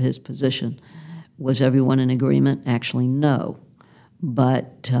aware of his position. Was everyone in agreement? Actually, no.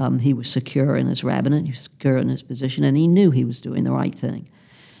 But he was secure in his rabbinate, he was secure in his position, and he knew he was doing the right thing.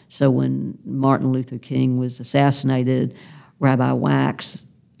 So when Martin Luther King was assassinated, Rabbi Wax,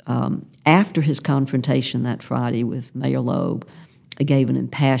 after his confrontation that Friday with Mayor Loeb, gave an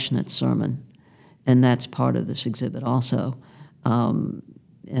impassionate sermon, and that's part of this exhibit also.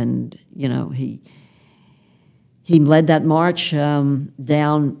 And, you know, he led that march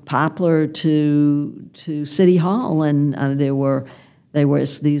down Poplar to City Hall, and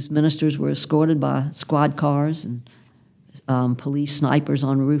these ministers were escorted by squad cars and police snipers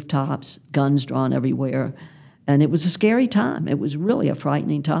on rooftops, guns drawn everywhere, and it was a scary time. It was really a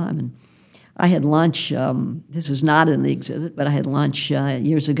frightening time. And I had lunch. This is not in the exhibit, but I had lunch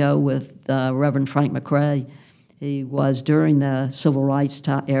years ago with Reverend Frank McRae. He was, during the civil rights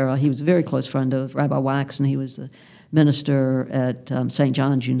era, he was a very close friend of Rabbi Wax, and he was the minister at St.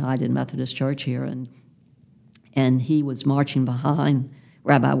 John's United Methodist Church here, and he was marching behind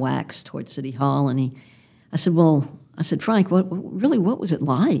Rabbi Wax towards City Hall, and I said, Frank, what was it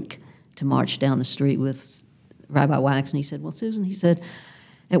like to march down the street with Rabbi Wax, and he said, well, Susan, he said,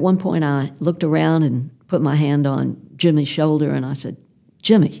 at one point I looked around and put my hand on Jimmy's shoulder, and I said,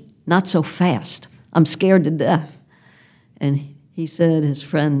 Jimmy, not so fast. I'm scared to death. And he said, his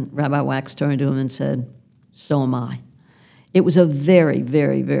friend Rabbi Wax turned to him and said, so am I. It was a very,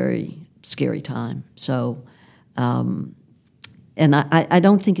 very, very scary time. So, and I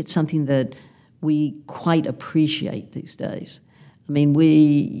don't think it's something that we quite appreciate these days. I mean,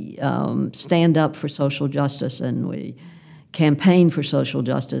 we stand up for social justice, and we campaign for social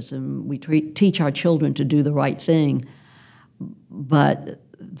justice, and we teach our children to do the right thing. But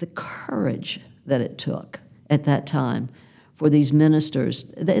the courage that it took at that time for these ministers,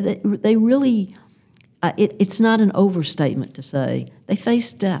 they really, it's not an overstatement to say they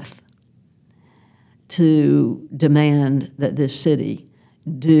faced death to demand that this city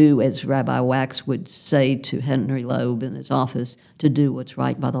do, as Rabbi Wax would say to Henry Loeb in his office, to do what's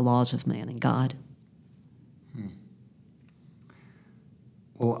right by the laws of man and God.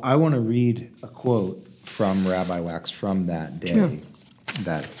 Well, I want to read a quote from Rabbi Wax from that day Sure.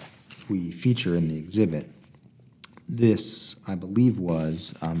 that we feature in the exhibit. This, I believe,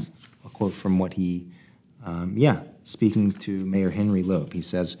 was a quote from what he, speaking to Mayor Henry Loeb. He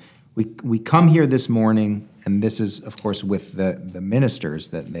says, we come here this morning, and this is, of course, with the ministers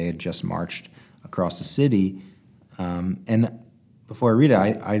that they had just marched across the city. And before I read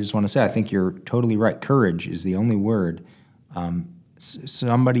it, I just want to say I think you're totally right. Courage is the only word.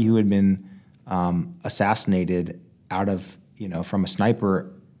 Somebody who had been assassinated out of, from a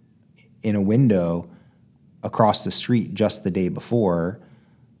sniper in a window across the street just the day before.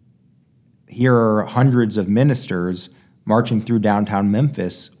 Here are hundreds of ministers marching through downtown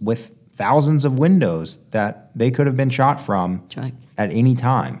Memphis with thousands of windows that they could have been shot from Right. at any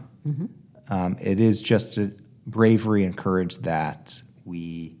time. Mm-hmm. It is just a bravery and courage that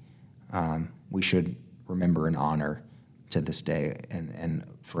we should remember and honor to this day and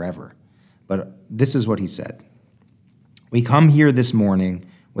forever. But this is what he said. We come here this morning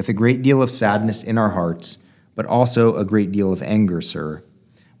with a great deal of sadness in our hearts, but also a great deal of anger, sir.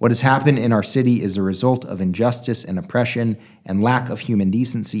 What has happened in our city is a result of injustice and oppression and lack of human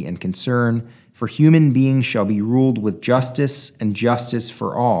decency and concern, for human beings shall be ruled with justice and justice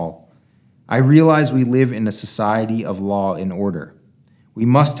for all. I realize we live in a society of law and order. We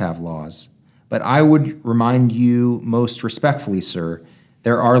must have laws. But I would remind you most respectfully, sir,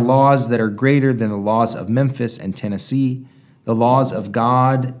 there are laws that are greater than the laws of Memphis and Tennessee. The laws of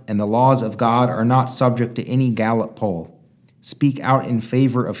God and the laws of God are not subject to any Gallup poll. Speak out in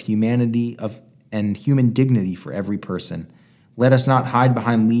favor of humanity and human dignity for every person. Let us not hide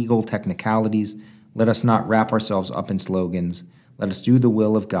behind legal technicalities. Let us not wrap ourselves up in slogans. Let us do the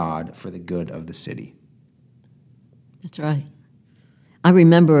will of God for the good of the city. That's right. I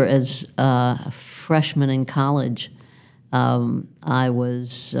remember as a freshman in college, I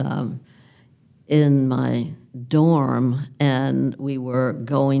was in my dorm, and we were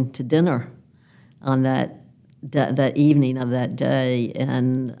going to dinner on that evening of that day,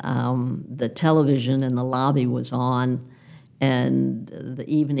 and the television in the lobby was on, and the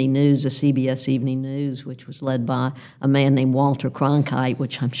evening news, the CBS Evening News, which was led by a man named Walter Cronkite,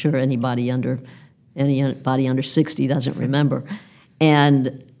 which I'm sure anybody under 60 doesn't remember.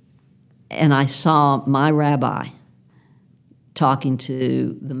 And I saw my rabbi talking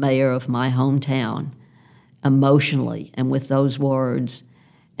to the mayor of my hometown emotionally and with those words.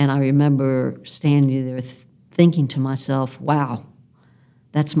 And I remember standing there thinking to myself, wow,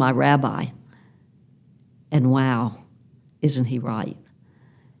 that's my rabbi. And wow, isn't he right?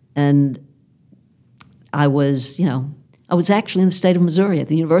 And I was actually in the state of Missouri, at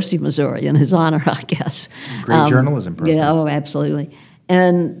the University of Missouri, in his honor, I guess. Great journalism program. Yeah, oh, absolutely.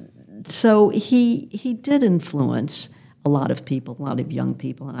 And so he did influence a lot of people, a lot of young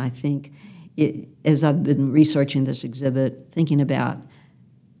people. And I think, as I've been researching this exhibit, thinking about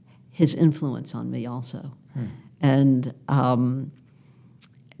his influence on me also. And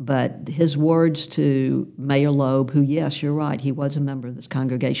but his words to Mayor Loeb, who, yes, you're right, he was a member of this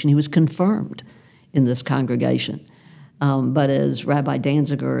congregation. He was confirmed in this congregation. But as Rabbi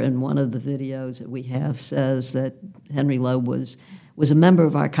Danziger in one of the videos that we have says that Henry Loeb was a member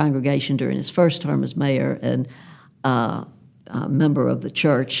of our congregation during his first term as mayor and a member of the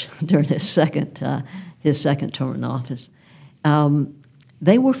church during his second term in office.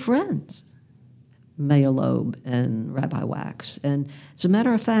 They were friends, Mayor Loeb and Rabbi Wax. And as a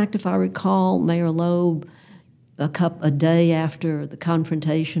matter of fact, if I recall, Mayor Loeb, a day after the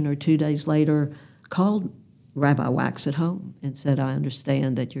confrontation or 2 days later, called Rabbi Wax at home and said, I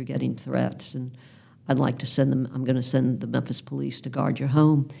understand that you're getting threats, and I'm going to send the Memphis police to guard your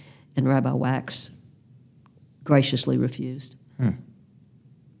home. And Rabbi Wax graciously refused.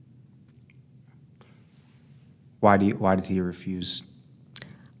 Why did he refuse?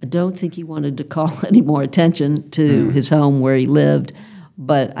 I don't think he wanted to call any more attention to his home where he lived,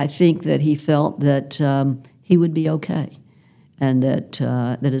 but I think that he felt that he would be okay, and that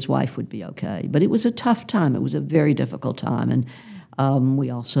his wife would be okay. But it was a tough time. It was a very difficult time, and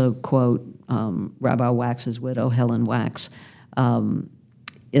we also quote Rabbi Wax's widow, Helen Wax, in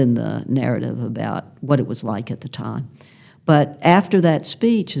the narrative about what it was like at the time. But after that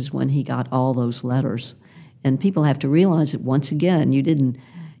speech is when he got all those letters, and people have to realize that once again, you didn't.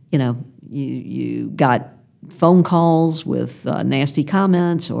 You got phone calls with nasty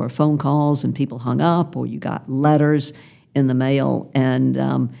comments, or phone calls and people hung up, or you got letters in the mail.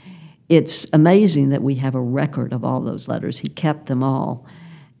 And it's amazing that we have a record of all those letters. He kept them all.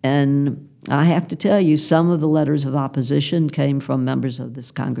 And I have to tell you, some of the letters of opposition came from members of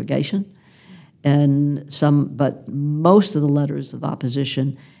this congregation, but most of the letters of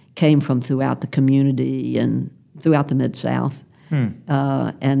opposition came from throughout the community and throughout the Mid-South.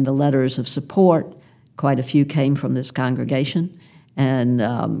 And the letters of support, quite a few came from this congregation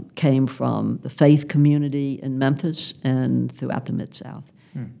and came from the faith community in Memphis and throughout the Mid-South.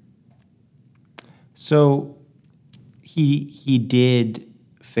 So he did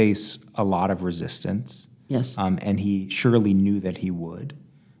face a lot of resistance. Yes. And he surely knew that he would,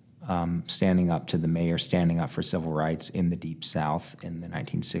 standing up to the mayor, standing up for civil rights in the Deep South in the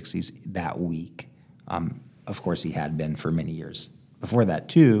 1960s that week. Of course, he had been for many years before that,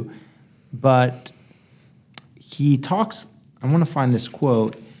 too. But he talks, I want to find this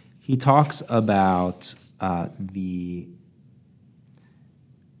quote. He talks about the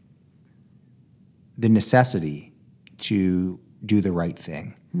necessity to do the right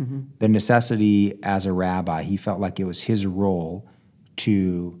thing. Mm-hmm. The necessity as a rabbi, he felt like it was his role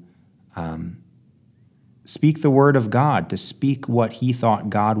to speak the word of God, to speak what he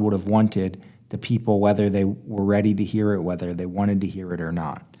thought God would have wanted the people, whether they were ready to hear it, whether they wanted to hear it or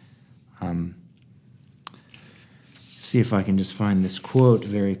not. See if I can just find this quote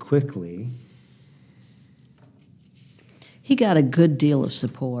very quickly. He got a good deal of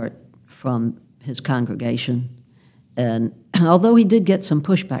support from his congregation, and although he did get some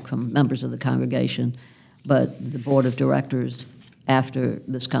pushback from members of the congregation, but the board of directors, after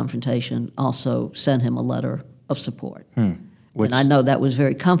this confrontation, also sent him a letter of support. And I know that was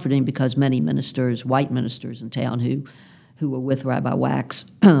very comforting, because many ministers, white ministers in town who were with Rabbi Wax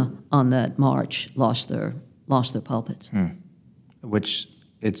on that march lost their pulpits. Which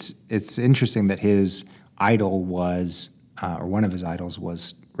it's interesting that his idol was, or one of his idols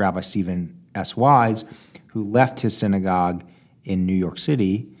was Rabbi Stephen S. Wise, who left his synagogue in New York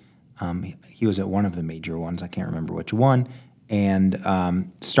City. He was at one of the major ones, I can't remember which one,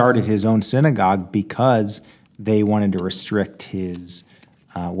 and started his own synagogue because they wanted to restrict his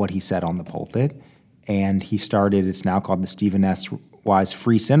what he said on the pulpit. And he started, it's now called the Stephen S. Wise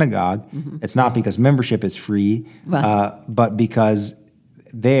Free Synagogue. Mm-hmm. It's not because membership is free, right. But because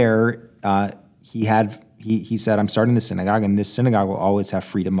there he said, I'm starting the synagogue, and this synagogue will always have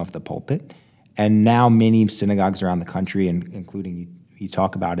freedom of the pulpit. And now many synagogues around the country, and including you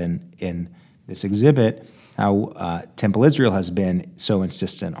talk about in this exhibit, how Temple Israel has been so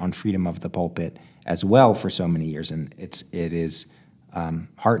insistent on freedom of the pulpit as well for so many years. And it is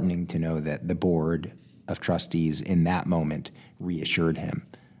heartening to know that the board of trustees in that moment reassured him.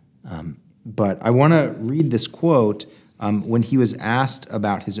 But I want to read this quote. When he was asked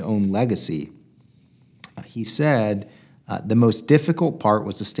about his own legacy, he said, the most difficult part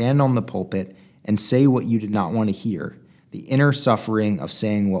was to stand on the pulpit and say what you did not want to hear, the inner suffering of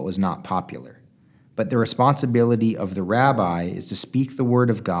saying what was not popular. But the responsibility of the rabbi is to speak the word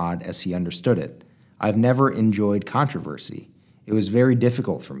of God as he understood it. I've never enjoyed controversy. It was very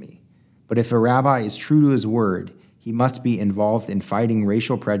difficult for me. But if a rabbi is true to his word, he must be involved in fighting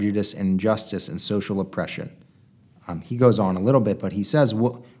racial prejudice and injustice and social oppression. He goes on a little bit, but he says,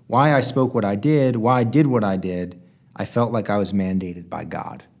 why I spoke what I did, why I did what I did, I felt like I was mandated by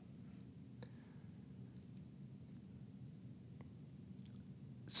God.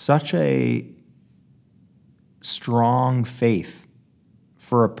 Such a strong faith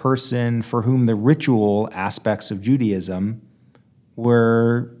for a person for whom the ritual aspects of Judaism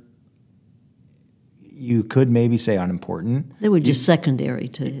were, you could maybe say, unimportant. They were just secondary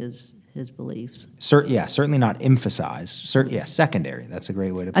to his beliefs. Certainly not emphasized. Secondary. That's a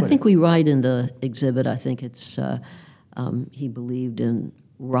great way to put it. I think we write in the exhibit, I think it's, he believed in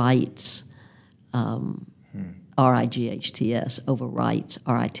rights, R-I-G-H-T-S, over rights,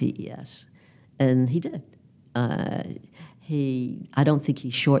 R-I-T-E-S. And he did. I don't think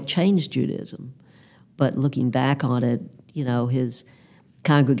he shortchanged Judaism, but looking back on it, his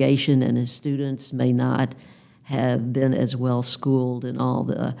congregation and his students may not have been as well schooled in all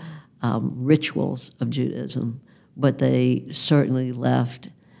the rituals of Judaism, but they certainly left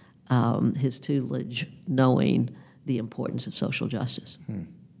his tutelage knowing the importance of social justice.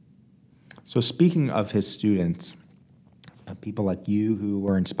 So speaking of his students, people like you who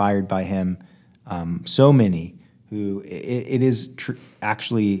were inspired by him, so many who it is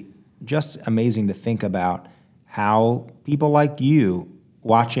actually just amazing to think about how people like you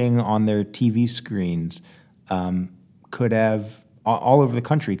watching on their TV screens could have, all over the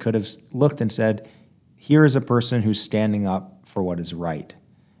country, could have looked and said, here is a person who's standing up for what is right.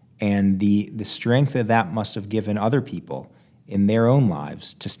 And the strength that must have given other people in their own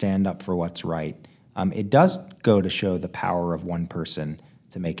lives to stand up for what's right. It does go to show the power of one person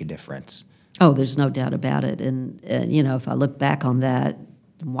to make a difference. Oh, there's no doubt about it. And if I look back on that,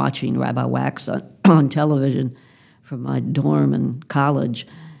 watching Rabbi Wax on television from my dorm in college,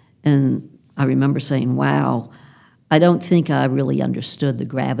 and I remember saying, wow, I don't think I really understood the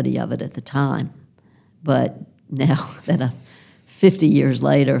gravity of it at the time. But now that I'm 50 years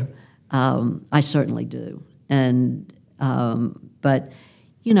later, I certainly do. And but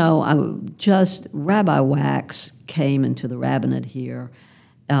Rabbi Wax came into the rabbinate here,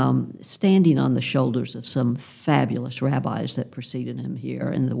 standing on the shoulders of some fabulous rabbis that preceded him here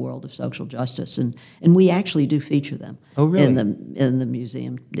in the world of social justice, and we actually do feature them. Oh, really? In the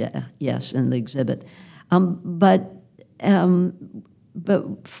museum, yes, in the exhibit. But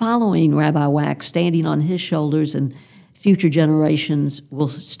following Rabbi Wax, standing on his shoulders, and future generations will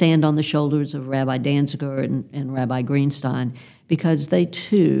stand on the shoulders of Rabbi Danziger and Rabbi Greenstein, because they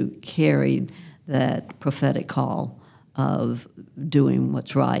too carried that prophetic call of doing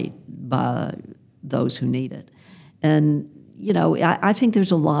what's right by those who need it. And, I think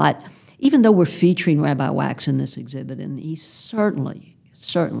there's a lot, even though we're featuring Rabbi Wax in this exhibit, and he certainly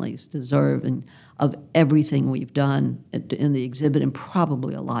is deserving of everything we've done in the exhibit, and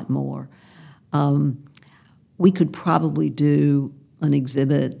probably a lot more. We could probably do an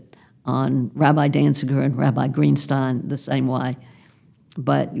exhibit on Rabbi Danziger and Rabbi Greenstein the same way.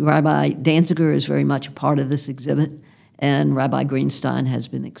 But Rabbi Danziger is very much a part of this exhibit, and Rabbi Greenstein has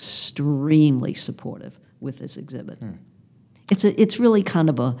been extremely supportive with this exhibit. It's really kind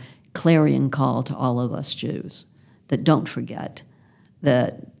of a clarion call to all of us Jews that don't forget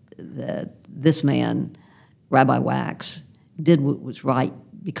that this man, Rabbi Wax, did what was right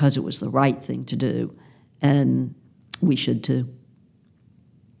because it was the right thing to do, and we should too.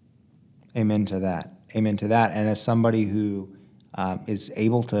 Amen to that. Amen to that. And as somebody who is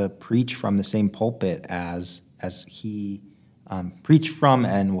able to preach from the same pulpit as he preached from,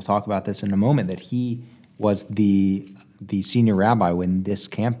 and we'll talk about this in a moment, that he was the senior rabbi when this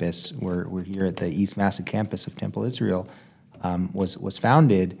campus, we're here at the East Massey campus of Temple Israel, was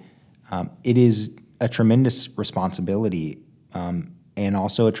founded. It is a tremendous responsibility and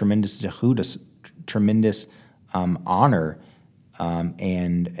also a tremendous zechut, tremendous honor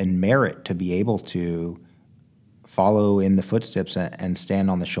and merit to be able to follow in the footsteps and stand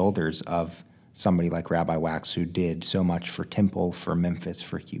on the shoulders of somebody like Rabbi Wax, who did so much for Temple, for Memphis,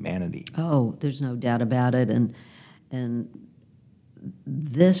 for humanity. Oh, there's no doubt about it. And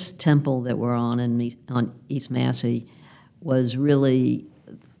this temple that we're on East Massey was really,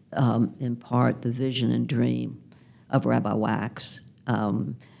 in part, the vision and dream of Rabbi Wax.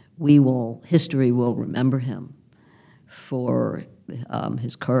 History will remember him for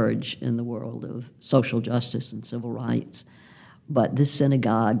his courage in the world of social justice and civil rights. But this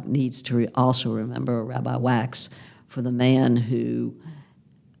synagogue needs to also remember Rabbi Wax for the man who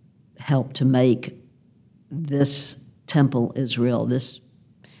helped to make this Temple Israel, this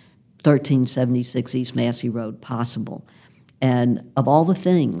 1376 East Massey Road possible. And of all the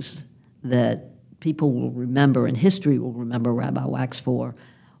things that people will remember and history will remember Rabbi Wax for,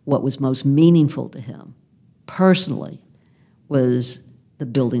 what was most meaningful to him personally was the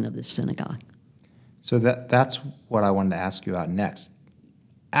building of this synagogue. So that's what I wanted to ask you about next.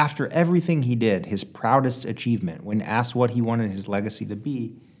 After everything he did, his proudest achievement, when asked what he wanted his legacy to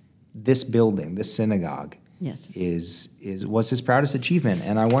be, this building, this synagogue, yes, was his proudest achievement.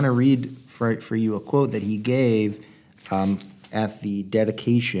 And I want to read for you a quote that he gave at the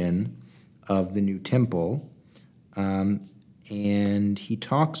dedication of the new temple. And he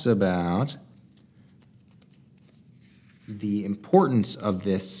talks about the importance of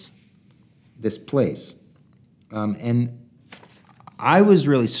this place. And I was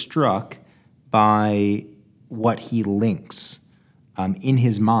really struck by what he links in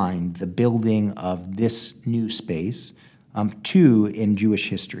his mind, the building of this new space, to in Jewish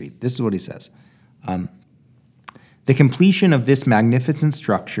history. This is what he says. The completion of this magnificent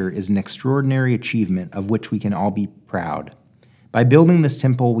structure is an extraordinary achievement of which we can all be proud. By building this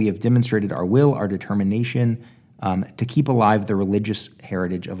temple, we have demonstrated our will, our determination to keep alive the religious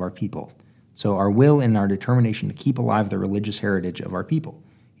heritage of our people. So our will and our determination to keep alive the religious heritage of our people.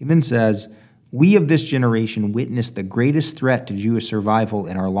 He then says, we of this generation witnessed the greatest threat to Jewish survival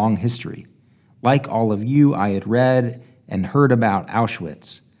in our long history. Like all of you, I had read and heard about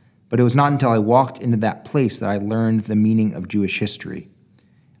Auschwitz, but it was not until I walked into that place that I learned the meaning of Jewish history.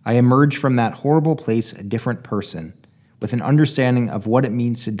 I emerged from that horrible place a different person, with an understanding of what it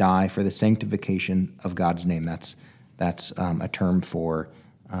means to die for the sanctification of God's name. That's a term for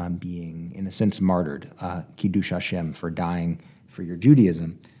being, in a sense, martyred, Kiddush Hashem, for dying for your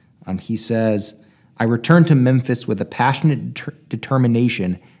Judaism. He says, I returned to Memphis with a passionate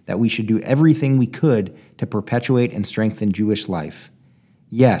determination that we should do everything we could to perpetuate and strengthen Jewish life.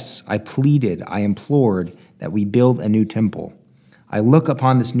 Yes, I pleaded, I implored that we build a new temple. I look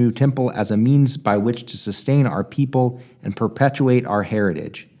upon this new temple as a means by which to sustain our people and perpetuate our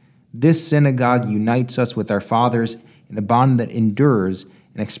heritage. This synagogue unites us with our fathers in a bond that endures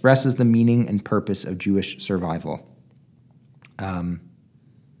and expresses the meaning and purpose of Jewish survival.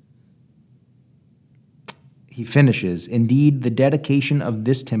 He finishes, indeed, the dedication of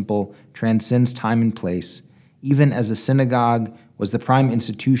this temple transcends time and place. Even as a synagogue was the prime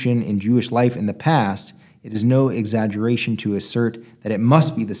institution in Jewish life in the past, it is no exaggeration to assert that it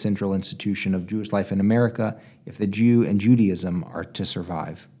must be the central institution of Jewish life in America if the Jew and Judaism are to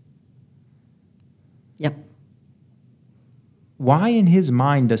survive. Yep. Why in his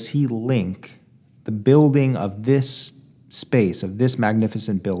mind does he link the building of this space, of this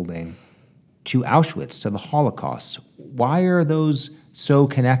magnificent building, to Auschwitz, to the Holocaust? Why are those so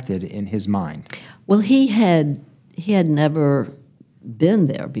connected in his mind? Well, he had never been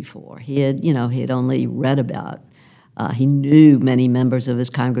there before. He had only read about. He knew many members of his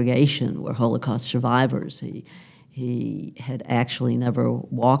congregation were Holocaust survivors. He had actually never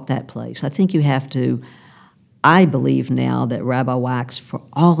walked that place. I think you have to. I believe now that Rabbi Wax, for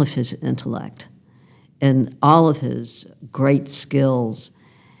all of his intellect and all of his great skills,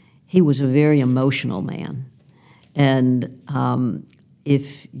 he was a very emotional man. And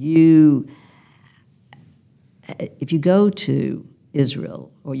if you go to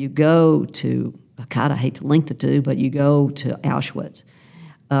Israel, or you go to, God, I hate to link the two, but you go to Auschwitz,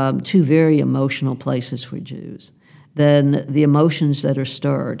 two very emotional places for Jews, then the emotions that are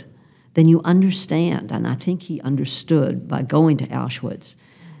stirred, then you understand, and I think he understood by going to Auschwitz,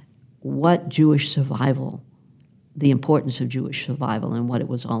 what Jewish survival, the importance of Jewish survival and what it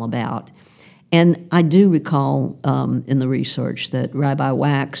was all about. And I do recall in the research that Rabbi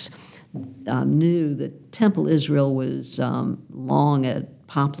Wax knew that Temple Israel was long at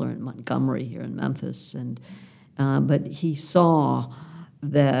Poplar and Montgomery here in Memphis, but he saw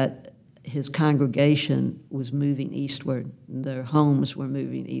that his congregation was moving eastward. Their homes were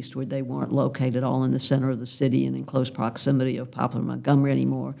moving eastward. They weren't located all in the center of the city and in close proximity of Poplar and Montgomery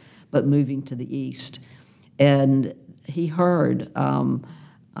anymore, but moving to the east. And he heard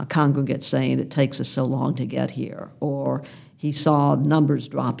congregants saying, it takes us so long to get here, or he saw numbers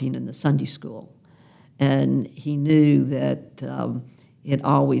dropping in the Sunday school. And he knew that it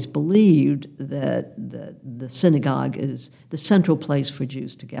always believed that the synagogue is the central place for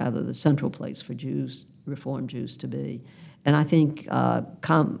Jews to gather, the central place for Jews, Reformed Jews, to be. And I think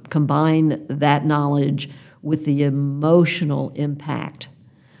combine that knowledge with the emotional impact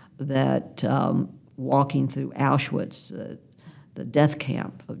that walking through Auschwitz, the death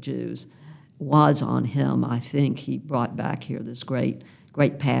camp of Jews, was on him. I think he brought back here this great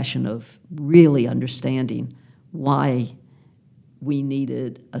passion of really understanding why we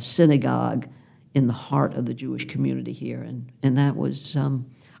needed a synagogue in the heart of the Jewish community here, and that was,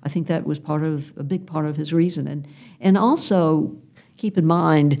 I think that was a big part of his reason. And also, keep in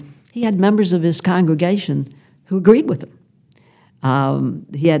mind, he had members of his congregation who agreed with him.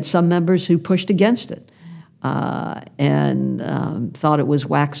 He had some members who pushed against it and thought it was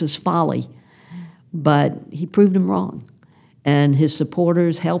Wax's folly, but he proved him wrong. And his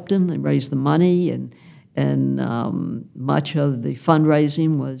supporters helped him. They raised the money, and much of the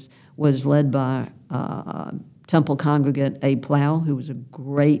fundraising was led by Temple congregant Abe Plow, who was a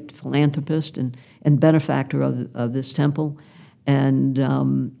great philanthropist and benefactor of this temple.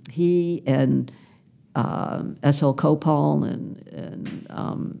 And he and S.L. Copal and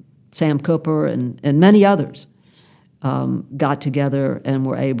Sam Cooper and many others got together and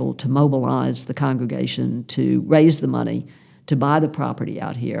were able to mobilize the congregation to raise the money to buy the property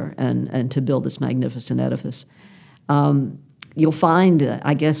out here and to build this magnificent edifice. you'll find,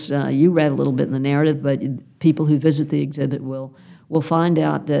 I guess you read a little bit in the narrative, but people who visit the exhibit will find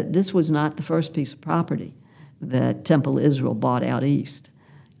out that this was not the first piece of property that Temple Israel bought out east.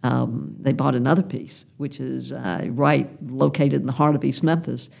 They bought another piece, which is right located in the heart of East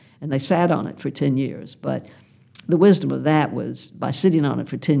Memphis, and they sat on it for 10 years. But the wisdom of that was by sitting on it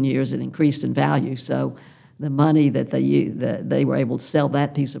for 10 years, it increased in value. So the money that they were able to sell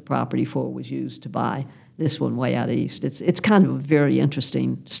that piece of property for was used to buy this one way out east. It's kind of a very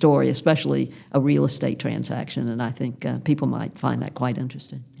interesting story, especially a real estate transaction, and I think people might find that quite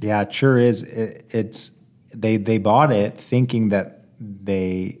interesting. Yeah, it sure is. They bought it thinking that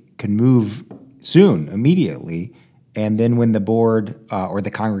they could move soon, immediately, and then when the board or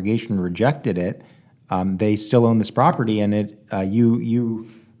the congregation rejected it, they still own this property, and we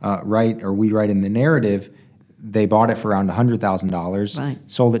write in the narrative, they bought it for around $100,000, right.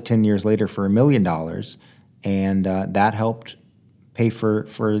 Sold it 10 years later for $1 million, and that helped pay for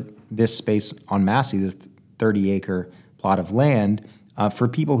this space on Massey, this 30-acre plot of land. For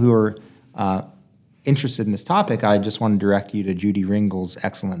people who are interested in this topic, I just want to direct you to Judy Ringel's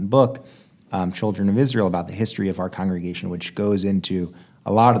excellent book, Children of Israel, about the history of our congregation, which goes into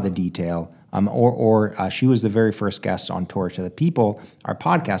a lot of the detail. She was the very first guest on Torah to the People, our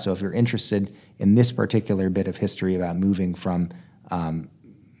podcast. So if you're interested in this particular bit of history about moving from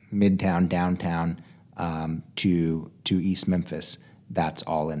Midtown, downtown to East Memphis, that's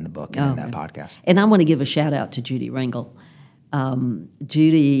all in the book and in that podcast. And I want to give a shout out to Judy Ringel.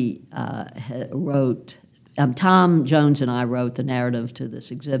 Judy wrote, Tom Jones and I wrote the narrative to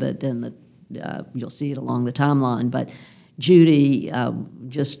this exhibit, and you'll see it along the timeline, but Judy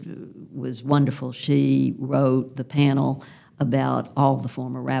just was wonderful. She wrote the panel about all the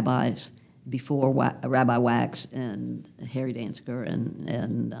former rabbis before Rabbi Wax and Harry Danziger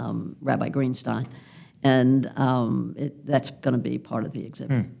and Rabbi Greenstein. And that's going to be part of the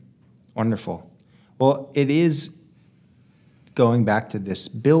exhibit. Wonderful. Well, it is going back to this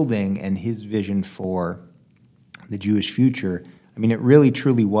building and his vision for the Jewish future. I mean, it really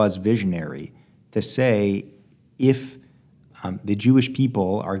truly was visionary to say if the Jewish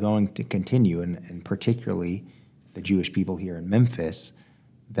people are going to continue, and particularly the Jewish people here in Memphis,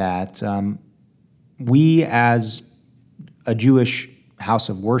 that we as a Jewish house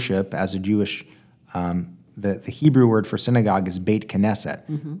of worship, as a Jewish, the Hebrew word for synagogue is Beit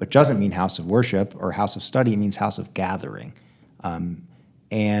Knesset, which doesn't mean house of worship or house of study, it means house of gathering.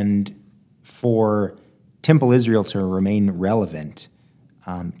 And for Temple Israel to remain relevant,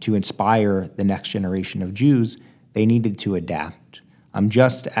 to inspire the next generation of Jews, they needed to adapt.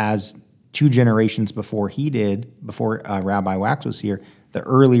 Just as 2 generations before Rabbi Wax was here, the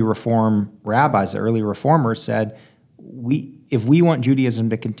early Reform rabbis, the early Reformers said, if we want Judaism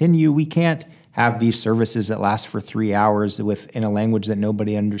to continue, we can't have these services that last for 3 hours in a language that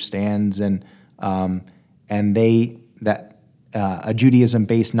nobody understands, and a Judaism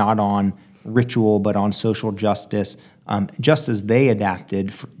based not on ritual but on social justice, just as they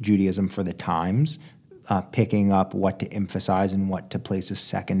adapted Judaism for the times, picking up what to emphasize and what to place as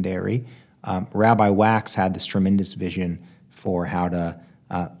secondary. Rabbi Wax had this tremendous vision for how to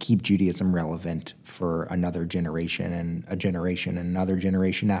keep Judaism relevant for another generation and another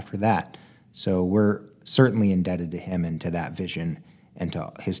generation after that. So we're certainly indebted to him and to that vision and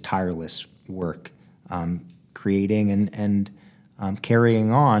to his tireless work creating and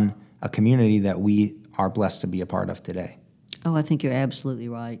carrying on a community that we are blessed to be a part of today. Oh, I think you're absolutely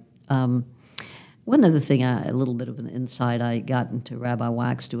right. One other thing, a little bit of an insight I got into Rabbi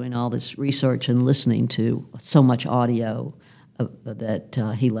Wax doing all this research and listening to so much audio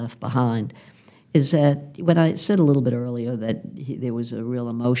that he left behind, is that when I said a little bit earlier that there was a real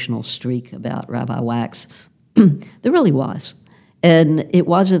emotional streak about Rabbi Wax, there really was. And it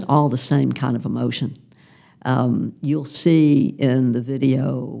wasn't all the same kind of emotion. You'll see in the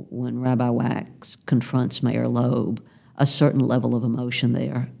video when Rabbi Wax confronts Mayor Loeb a certain level of emotion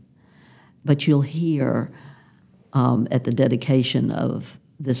there. But you'll hear at the dedication of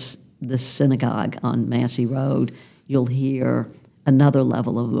this synagogue on Massey Road, you'll hear another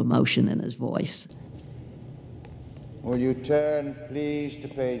level of emotion in his voice. Will you turn, please, to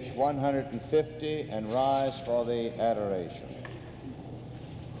page 150 and rise for the adoration.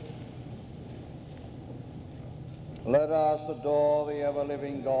 Let us adore the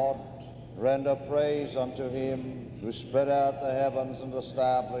ever-living God, render praise unto him who spread out the heavens and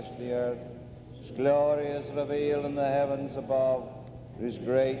established the earth. His glory is revealed in the heavens above, whose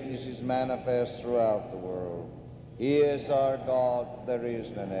greatness is manifest throughout the world. He is our God, there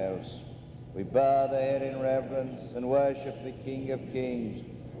is none else. We bow the head in reverence and worship the King of Kings,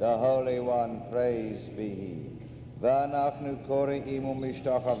 the Holy One, praise be he. ואנחנו קוראים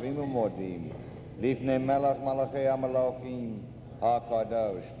ומשתחווים ומודים לפני מלך מלכי המלכים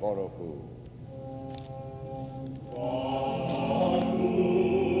הקדוש ברוך הוא.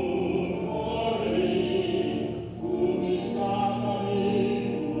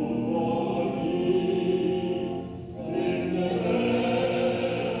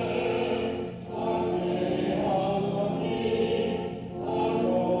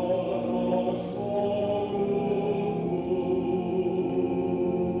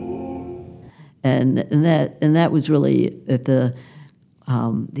 And that was really at the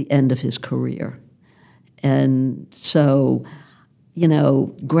end of his career. And so,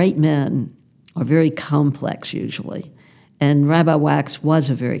 great men are very complex usually. And Rabbi Wax was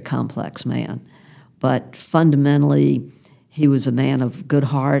a very complex man. But fundamentally, he was a man of good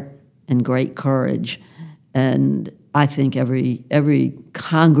heart and great courage. And I think every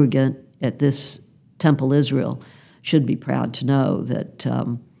congregant at this Temple Israel should be proud to know that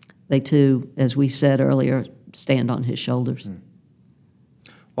they too, as we said earlier, stand on his shoulders.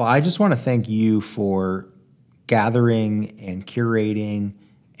 Well, I just want to thank you for gathering and curating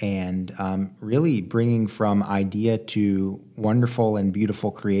and really bringing from idea to wonderful and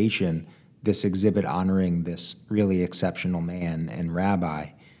beautiful creation this exhibit honoring this really exceptional man and rabbi.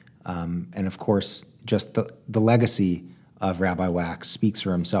 And of course, just the legacy of Rabbi Wax speaks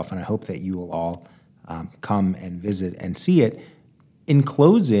for himself, and I hope that you will all come and visit and see it. In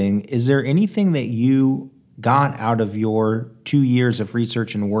closing, is there anything that you got out of your 2 years of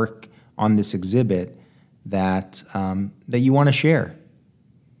research and work on this exhibit that you want to share,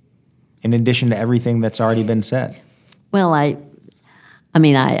 in addition to everything that's already been said? Well, I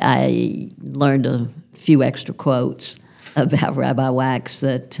learned a few extra quotes about Rabbi Wax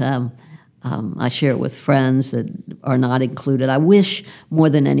that I share with friends that are not included. I wish more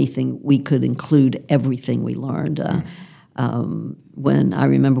than anything we could include everything we learned. I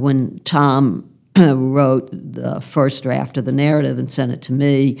remember when Tom wrote the first draft of the narrative and sent it to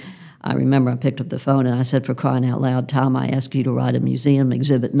me, I remember I picked up the phone and I said, for crying out loud, Tom, I ask you to write a museum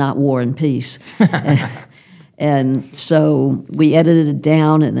exhibit, not War and Peace. And so we edited it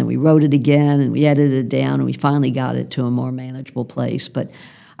down, and then we wrote it again, and we edited it down, and we finally got it to a more manageable place. But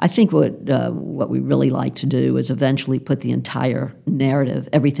I think what we really like to do is eventually put the entire narrative,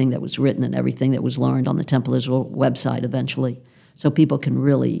 everything that was written and everything that was learned, on the Temple Israel website eventually, so people can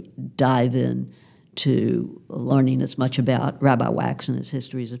really dive in to learning as much about Rabbi Wax and his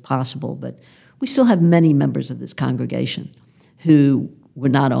histories as possible. But we still have many members of this congregation who were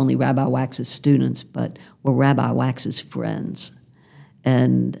not only Rabbi Wax's students, but were Rabbi Wax's friends.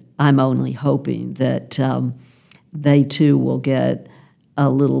 And I'm only hoping that they too will get a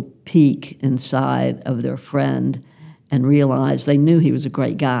little peek inside of their friend and realize they knew he was a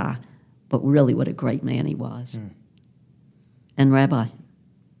great guy, but really what a great man he was. And Rabbi.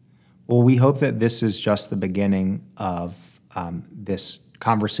 Well, we hope that this is just the beginning of this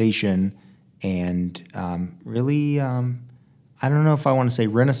conversation and really, I don't know if I want to say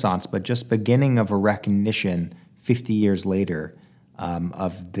renaissance, but just beginning of a recognition 50 years later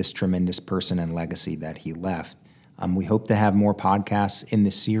of this tremendous person and legacy that he left. We hope to have more podcasts in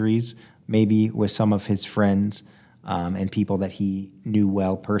this series, maybe with some of his friends and people that he knew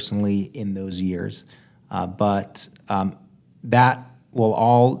well personally in those years. But that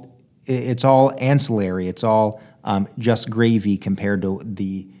will it's all ancillary. It's all just gravy compared to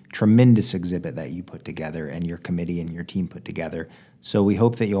the tremendous exhibit that you put together and your committee and your team put together. So we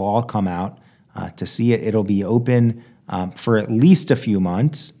hope that you'll all come out to see it. It'll be open for at least a few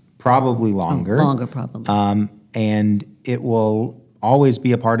months, probably longer. Longer, probably. And it will always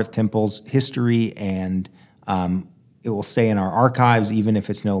be a part of Temple's history, and it will stay in our archives even if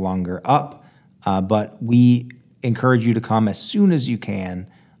it's no longer up. But we encourage you to come as soon as you can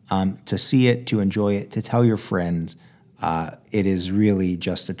to see it, to enjoy it, to tell your friends. It is really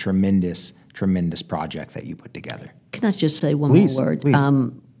just a tremendous, tremendous project that you put together. Can I just say one Please, more word?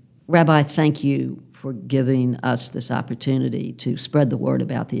 please. Rabbi, thank you for giving us this opportunity to spread the word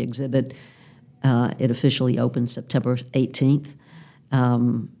about the exhibit. It officially opens September 18th.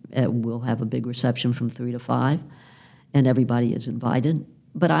 We'll have a big reception from 3 to 5, and everybody is invited.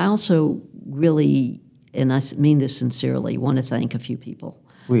 But I also really, and I mean this sincerely, want to thank a few people.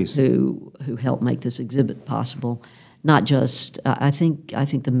 Please. Who helped make this exhibit possible. Not just, I think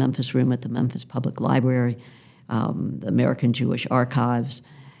the Memphis Room at the Memphis Public Library, the American Jewish Archives.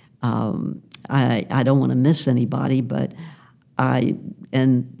 I don't want to miss anybody, but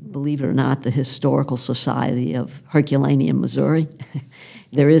and believe it or not, the Historical Society of Herculaneum, Missouri.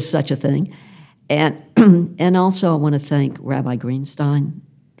 There is such a thing. And also I want to thank Rabbi Greenstein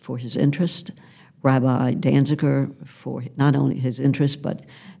for his interest, Rabbi Danziger for not only his interest, but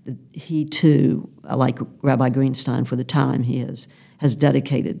he too, like Rabbi Greenstein, for the time he has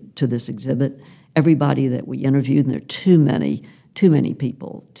dedicated to this exhibit. Everybody that we interviewed, and there are too many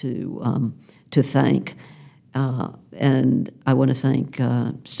people to thank. And I want to thank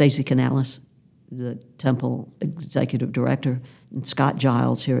Stacy Canales, the Temple Executive Director, and Scott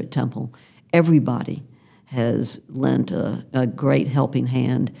Giles here at Temple. Everybody has lent a great helping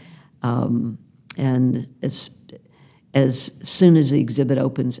hand. And as soon as the exhibit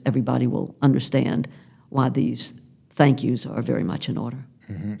opens, everybody will understand why these thank yous are very much in order.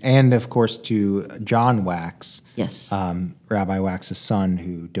 Mm-hmm. And, of course, to John Wax, yes, Rabbi Wax's son,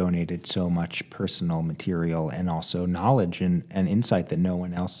 who donated so much personal material and also knowledge and insight that no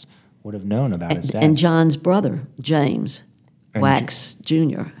one else would have known about his dad. And John's brother, James Wax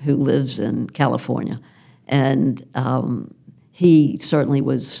Jr., who lives in California. And he certainly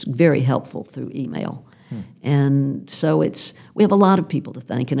was very helpful through email. And so we have a lot of people to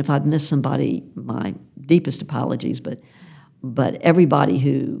thank. And if I've missed somebody, my deepest apologies, but everybody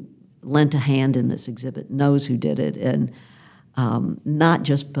who lent a hand in this exhibit knows who did it. And not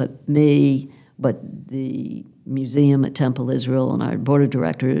just but me, but the museum at Temple Israel and our board of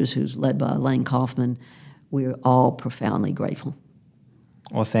directors, who's led by Elaine Kaufman. We're all profoundly grateful.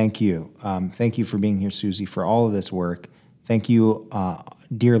 Well, thank you. Thank you for being here, Susie, for all of this work. Thank you,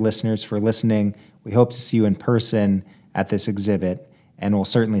 dear listeners, for listening. We hope to see you in person at this exhibit, and we'll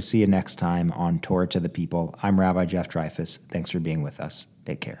certainly see you next time on Torah to the People. I'm Rabbi Jeff Dreyfus. Thanks for being with us.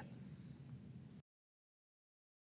 Take care.